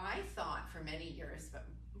 I thought for many years, but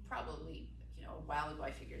probably a while ago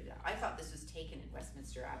I figured it out, I thought this was taken in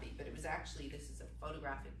Westminster Abbey, but it was actually, this is a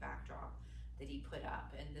photographic backdrop that he put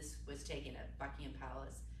up, and this was taken at Buckingham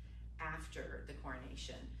Palace after the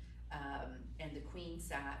coronation. And the Queen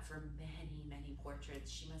sat for many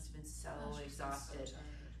portraits. She must have been so exhausted.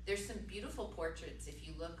 There's some beautiful portraits if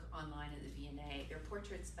you look online at the V&A. They're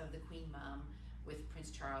portraits of the Queen Mum with Prince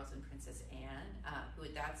Charles and Princess Anne, who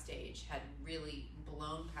at that stage had really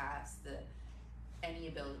blown past any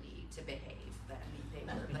ability to behave. They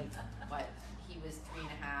were like, he was 3.5,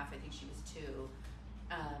 I think she was 2.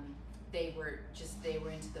 They were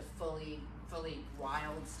into the fully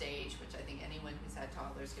wild stage, which I think anyone who's had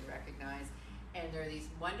toddlers can recognize. And there are these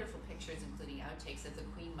wonderful pictures, including outtakes of the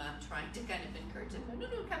Queen Mum trying to kind of encourage them, no,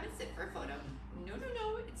 come and sit for a photo.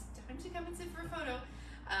 No, it's time to come and sit for a photo.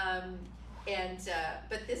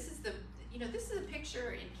 But this is this is a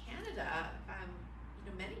picture in Canada.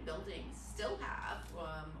 Many buildings still have,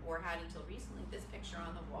 or had until recently, this picture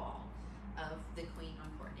on the wall of the Queen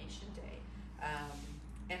on Coronation Day.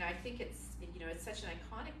 And I think it's such an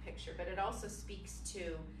iconic picture, but it also speaks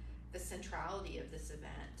to the centrality of this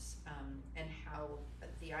event, and how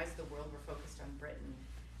the eyes of the world were focused on Britain,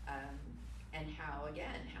 and how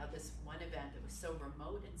this one event that was so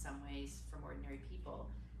remote in some ways from ordinary people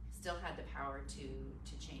still had the power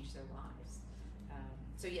to change their lives.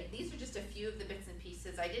 So yeah, these are just a few of the bits and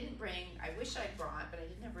pieces. I wish I'd brought, but I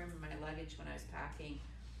didn't have room in my luggage when I was packing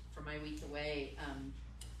for my week away.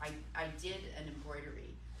 I did an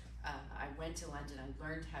embroidery. I went to London, I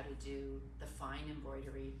learned how to do the fine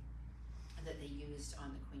embroidery that they used on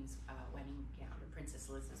the Queen's wedding gown, or Princess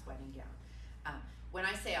Elizabeth's wedding gown. When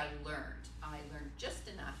I say I learned just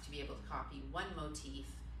enough to be able to copy one motif,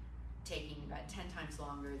 taking about 10 times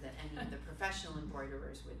longer than any of the professional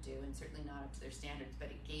embroiderers would do, and certainly not up to their standards, but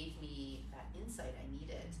it gave me that insight I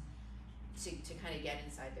needed to kind of get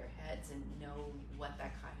inside their heads and know what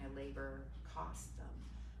that kind of labor cost them.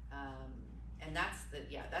 And that's the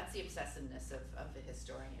obsessiveness of the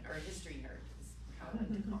historian, or history nerd is how I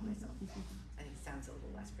like to call myself. I think it sounds a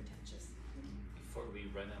little less pretentious. Before we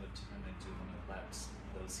run out of time, I do want to let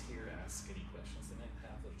those here ask any questions they might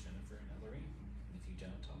have of Jennifer and Ellery. And if you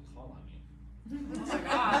don't, I'll call on you. Oh my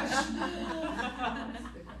gosh.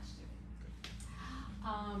 That's the question.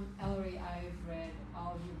 Ellery, I've read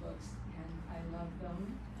all of your books and I love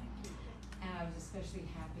them. Thank you. And I was especially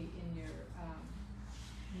happy in your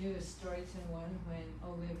newest Storyton one when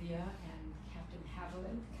Olivia and Captain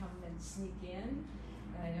Haviland come and sneak in.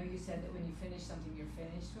 And I know you said that when you finish something, you're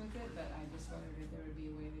finished with it, but I just wondered if there would be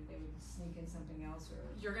a way that they would sneak in something else, or...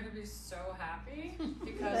 You're going to be so happy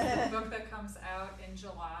because the book that comes out in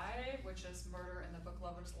July, which is Murder in the Book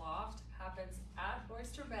Lover's Loft, happens at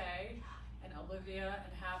Oyster Bay, and Olivia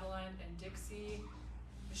and Haviland and Dixie,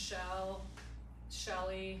 Michelle,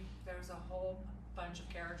 Shelley, there's a whole bunch of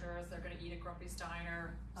characters. They're gonna eat at Grumpy's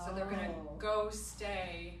Diner, so they're gonna Oh. go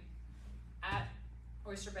stay at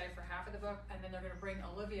Oyster Bay for half of the book, and then they're gonna bring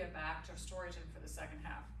Olivia back to Storyton for the second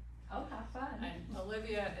half. Oh, how fun. And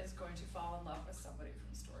Olivia is going to fall in love with somebody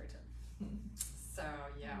from Storyton. So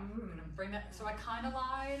yeah, I'm gonna bring that. So I kind of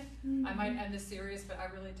lied. I might end the series, but I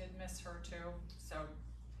really did miss her too. So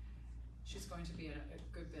she's going to be in a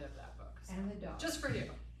good bit of that book. So. And the dog. Just for you.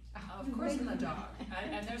 Of course, and the dog.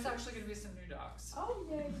 And there's actually going to be some new dogs. Oh,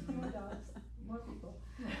 yay, more dogs, more people.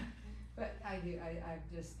 But I do, I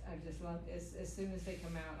just love, as soon as they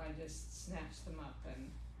come out, I just snatch them up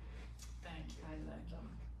and Thank you. I love them.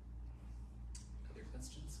 Other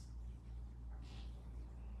questions?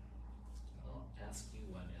 I'll ask you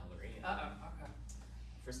one, Ellery. Okay.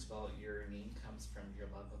 First of all, your name comes from your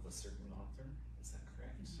love of a certain author, is that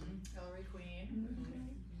correct? Hillary Queen.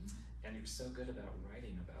 And you're so good about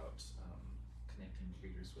writing about connecting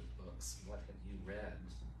readers with books. What have you read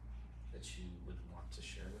that you would want to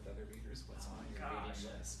share with other readers? What's Oh on my your gosh.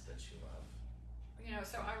 reading list that you love? You know,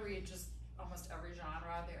 so I read just almost every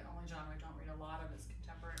genre. The only genre I don't read a lot of is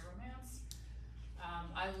contemporary romance.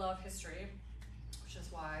 I love history, which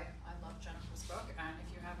is why I love Jennifer's book. And if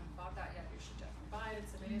you haven't bought that yet, you should definitely buy it.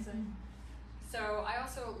 It's amazing. So I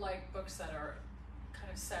also like books that are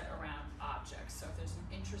kind of set around objects. So if there's an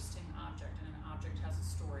interesting object and an object has a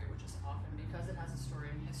story, which is often because it has a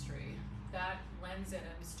story in history, that lends it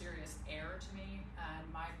a mysterious air to me. And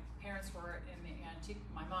my parents were in the antique,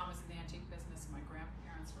 my mom was in the antique business, and my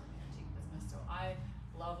grandparents were in the antique business. So I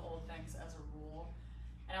love old things as a rule.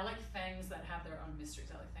 And I like things that have their own mysteries.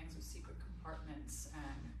 I like things with secret compartments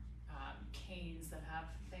and canes that have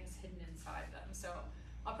things hidden inside them. So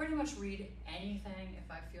I'll pretty much read anything if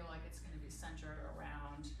I feel like it's going to be centered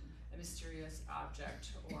around a mysterious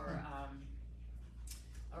object or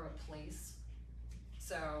a place.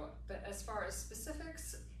 So, but as far as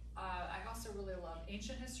specifics, I also really love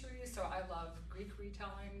ancient history. So I love Greek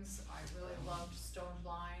retellings. I really loved Stone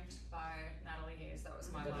Blind by Natalie Hayes. That was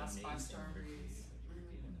my That last amazing 5-star review read. in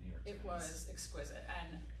the New York It Times. was exquisite,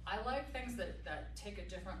 and I like things that take a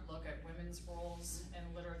different look at women's roles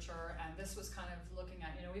in literature, and this was kind of looking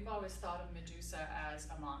at, you know, we've always thought of Medusa as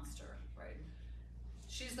a monster, right?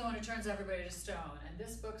 She's the one who turns everybody to stone, and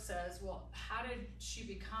this book says, well, how did she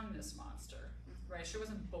become this monster, right? She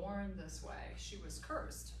wasn't born this way, she was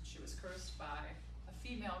cursed. She was cursed by a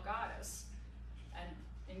female goddess,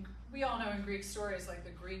 and we all know in Greek stories, like the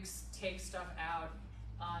Greeks take stuff out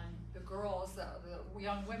on the girls, the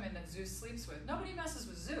young women that Zeus sleeps with. Nobody messes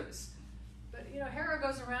with Zeus. But, you know, Hera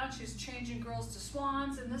goes around, she's changing girls to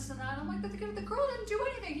swans and this and that. I'm like, but the girl didn't do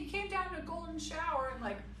anything. He came down in a golden shower and,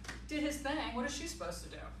 like, did his thing. What is she supposed to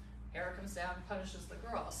do? Hera comes down and punishes the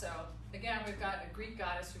girl. So, again, we've got a Greek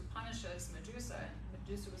goddess who punishes Medusa, and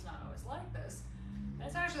Medusa was not always like this. And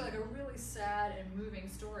it's actually like a really sad and moving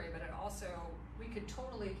story, but it also, we could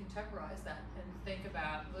totally contemporize that and think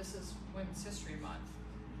about, this is Women's History Month.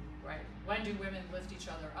 Right? When do women lift each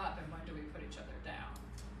other up and when do we put each other down?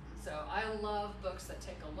 So I love books that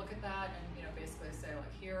take a look at that and, you know, basically say,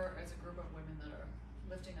 like, here is a group of women that are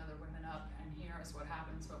lifting other women up, and here is what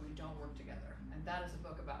happens when we don't work together. And that is a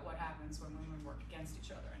book about what happens when women work against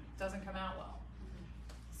each other, and it doesn't come out well.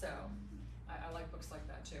 So I like books like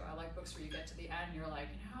that too. I like books where you get to the end and you're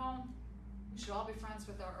like, you know, we should all be friends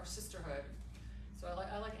with our sisterhood. So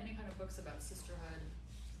I like any kind of books about sisterhood,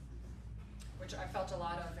 which I felt a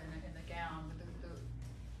lot of in the gown with the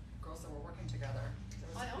girls that were working together.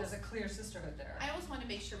 There's a clear sisterhood there. I always want to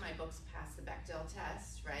make sure my books pass the Bechdel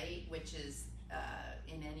test, right? Which is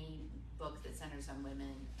in any book that centers on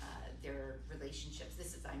women, their relationships.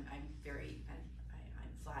 This is I'm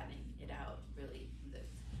flattening it out really,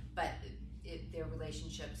 but their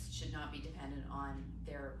relationships should not be dependent on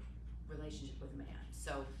their relationship with a man.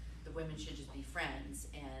 So the women should just be friends,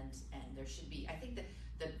 and there should be. I think that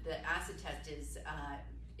the acid test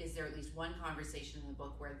is there at least one conversation in the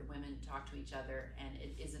book where the women talk to each other and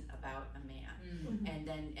it isn't about a man, and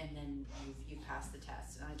then you pass the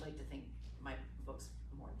test. And I'd like to think my books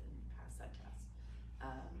more than pass that test.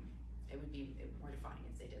 It would be mortifying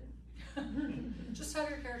if they didn't. Just have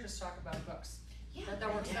your characters talk about books. Yeah,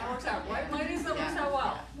 That works. yeah. That works out, right, Yeah. ladies? That works Yeah. out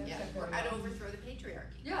well. Yeah, That's or very I'd well. overthrow the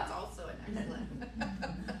patriarchy. Yeah. That's also an excellent.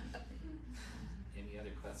 Any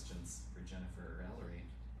other questions for Jennifer or Ellery?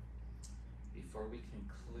 Before we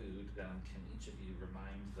conclude, can each of you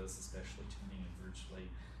remind those especially tuning in virtually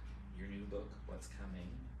your new book, what's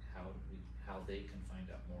coming, how they can find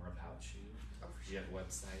out more about you? Oh, for Do you have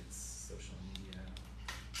websites, social media?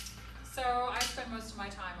 So I spend spend most of my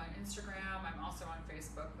time on Instagram. I'm also on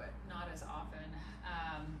Facebook, but not as often.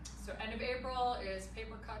 So end of April is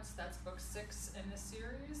Paper Cuts. That's book 6 in this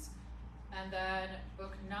series. And then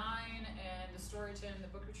book 9 in the Storyton, the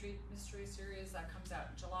Book Retreat Mystery Series, that comes out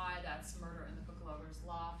in July. That's Murder in the Book Lover's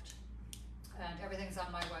Loft. And everything's on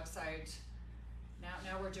my website.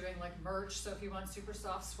 Now we're doing like merch, so if you want super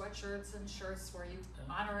soft sweatshirts and shirts where you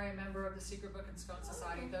honor a member of the Secret Book and Scone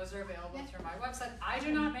Society, those are available through my website. I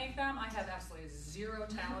do not make them. I have absolutely zero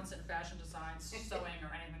talents in fashion design, sewing,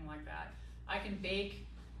 or anything like that. I can bake,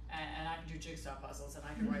 and I can do jigsaw puzzles, and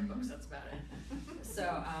I can write books. That's about it.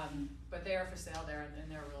 So, but they are for sale there,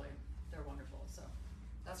 and they're wonderful. So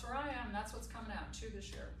that's where I am. That's what's coming out too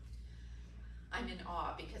this year. I'm in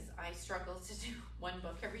awe because I struggle to do one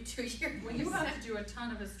book every 2 years. Well, you have to do a ton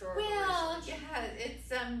of historical research. Yeah, it's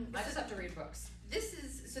I just have to read books.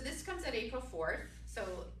 This comes out April 4th,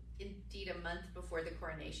 so indeed a month before the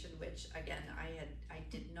coronation, which again I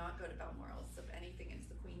did not go to Balmoral's of anything against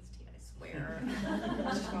the Queen's tea, I swear.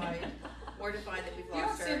 mortified that we've You don't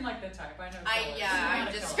lost her. seem like the type. I know. I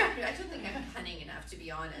don't think I'm cunning enough, to be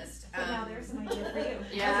honest. But now there's an idea for you.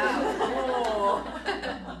 Yeah. Oh.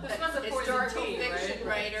 This was a Historical poison tea, fiction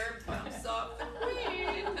right? writer bumps off the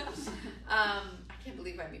Queen. I can't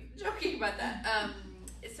believe I'm even joking about that.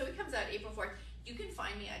 So it comes out April 4th. You can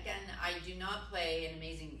find me, again, I do not play an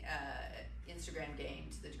amazing Instagram game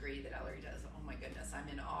to the degree that Ellery does. Oh my goodness, I'm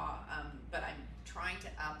in awe. But I'm trying to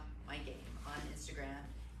up my game on Instagram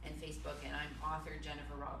and Facebook, and I'm author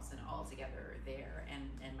Jennifer Robson all together there. And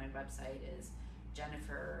my website is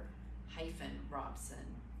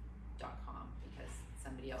jennifer-robson.com because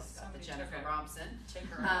somebody else got the Jennifer Robson. Take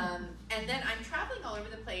her. And then I'm traveling all over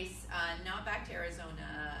the place, not back to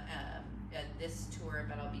Arizona at this tour,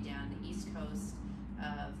 but I'll be down the East Coast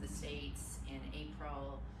of the States in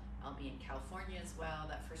April. I'll be in California as well,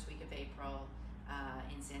 that first week of April,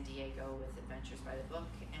 in San Diego with Adventures by the Book,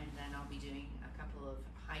 and then I'll be doing a couple of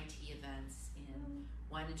high tea events,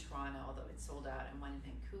 one in Toronto, although it's sold out, and one in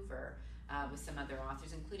Vancouver, with some other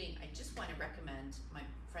authors, including, I just want to recommend, my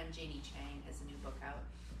friend Janie Chang has a new book out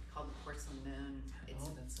called The Porcelain Moon. It's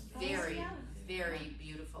very, very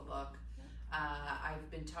beautiful book.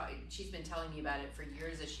 She's been telling me about it for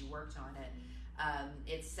years as she worked on it.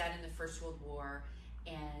 It's set in the First World War,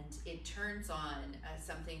 and it turns on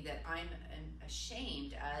something that I'm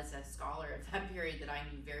ashamed as a scholar of that period that I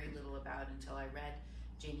knew very little about until I read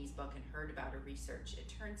Janie's book and heard about her research. It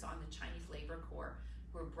turns on the Chinese Labor Corps,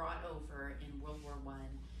 who were brought over in World War I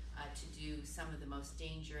to do some of the most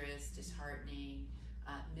dangerous, disheartening,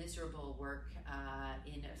 miserable work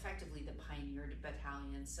in effectively the pioneer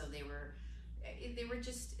battalions. So they were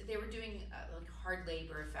doing like hard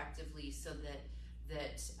labor effectively, so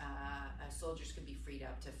that soldiers could be freed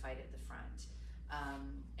up to fight at the front,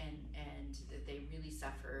 and that they really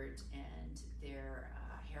suffered, and their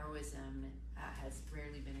heroism has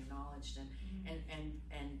rarely been acknowledged,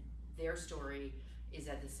 and their story is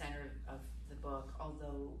at the center of the book,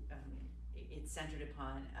 although it's centered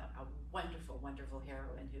upon a wonderful, wonderful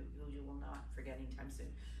heroine who you will not forget anytime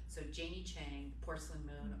soon. So Janie Chang, Porcelain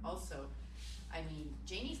Moon. Also, I mean,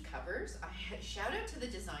 Janie's covers, shout out to the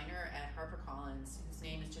designer at HarperCollins, whose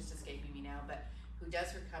name is just escaping me now, but who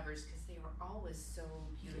does her covers, because they were always so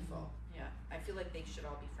beautiful. Yeah, I feel like they should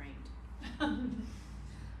all be framed.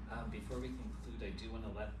 Before we conclude, I do want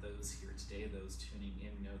to let those here today, those tuning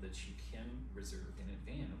in, know that you can reserve in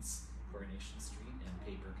advance Coronation Street and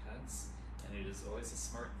Paper Cuts, and it is always a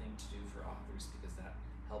smart thing to do for authors because that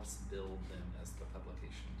helps build them as the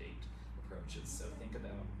publication date approaches. So think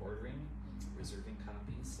about ordering, reserving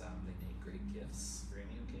copies. They make great gifts for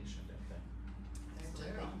any occasion, don't they?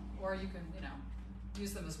 Absolutely. Or you can,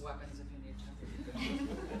 use them as weapons if you need to.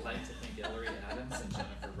 I'd like to thank Ellery Adams and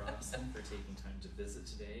Jennifer Robson for taking time to visit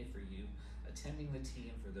today, for you attending the tea,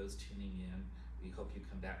 and for those tuning in. We hope you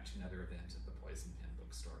come back to another event at the Poison Pen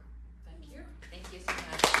Bookstore. Thank you. Thank you so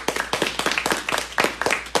much.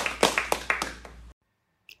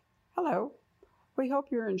 Hello. We hope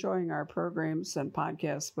you're enjoying our programs and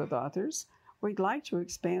podcasts with authors. We'd like to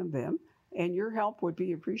expand them, and your help would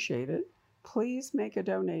be appreciated. Please make a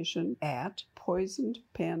donation at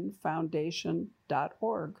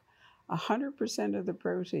poisonedpenfoundation.org. 100% of the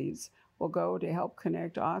proceeds will go to help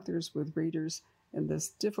connect authors with readers in this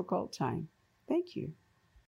difficult time. Thank you.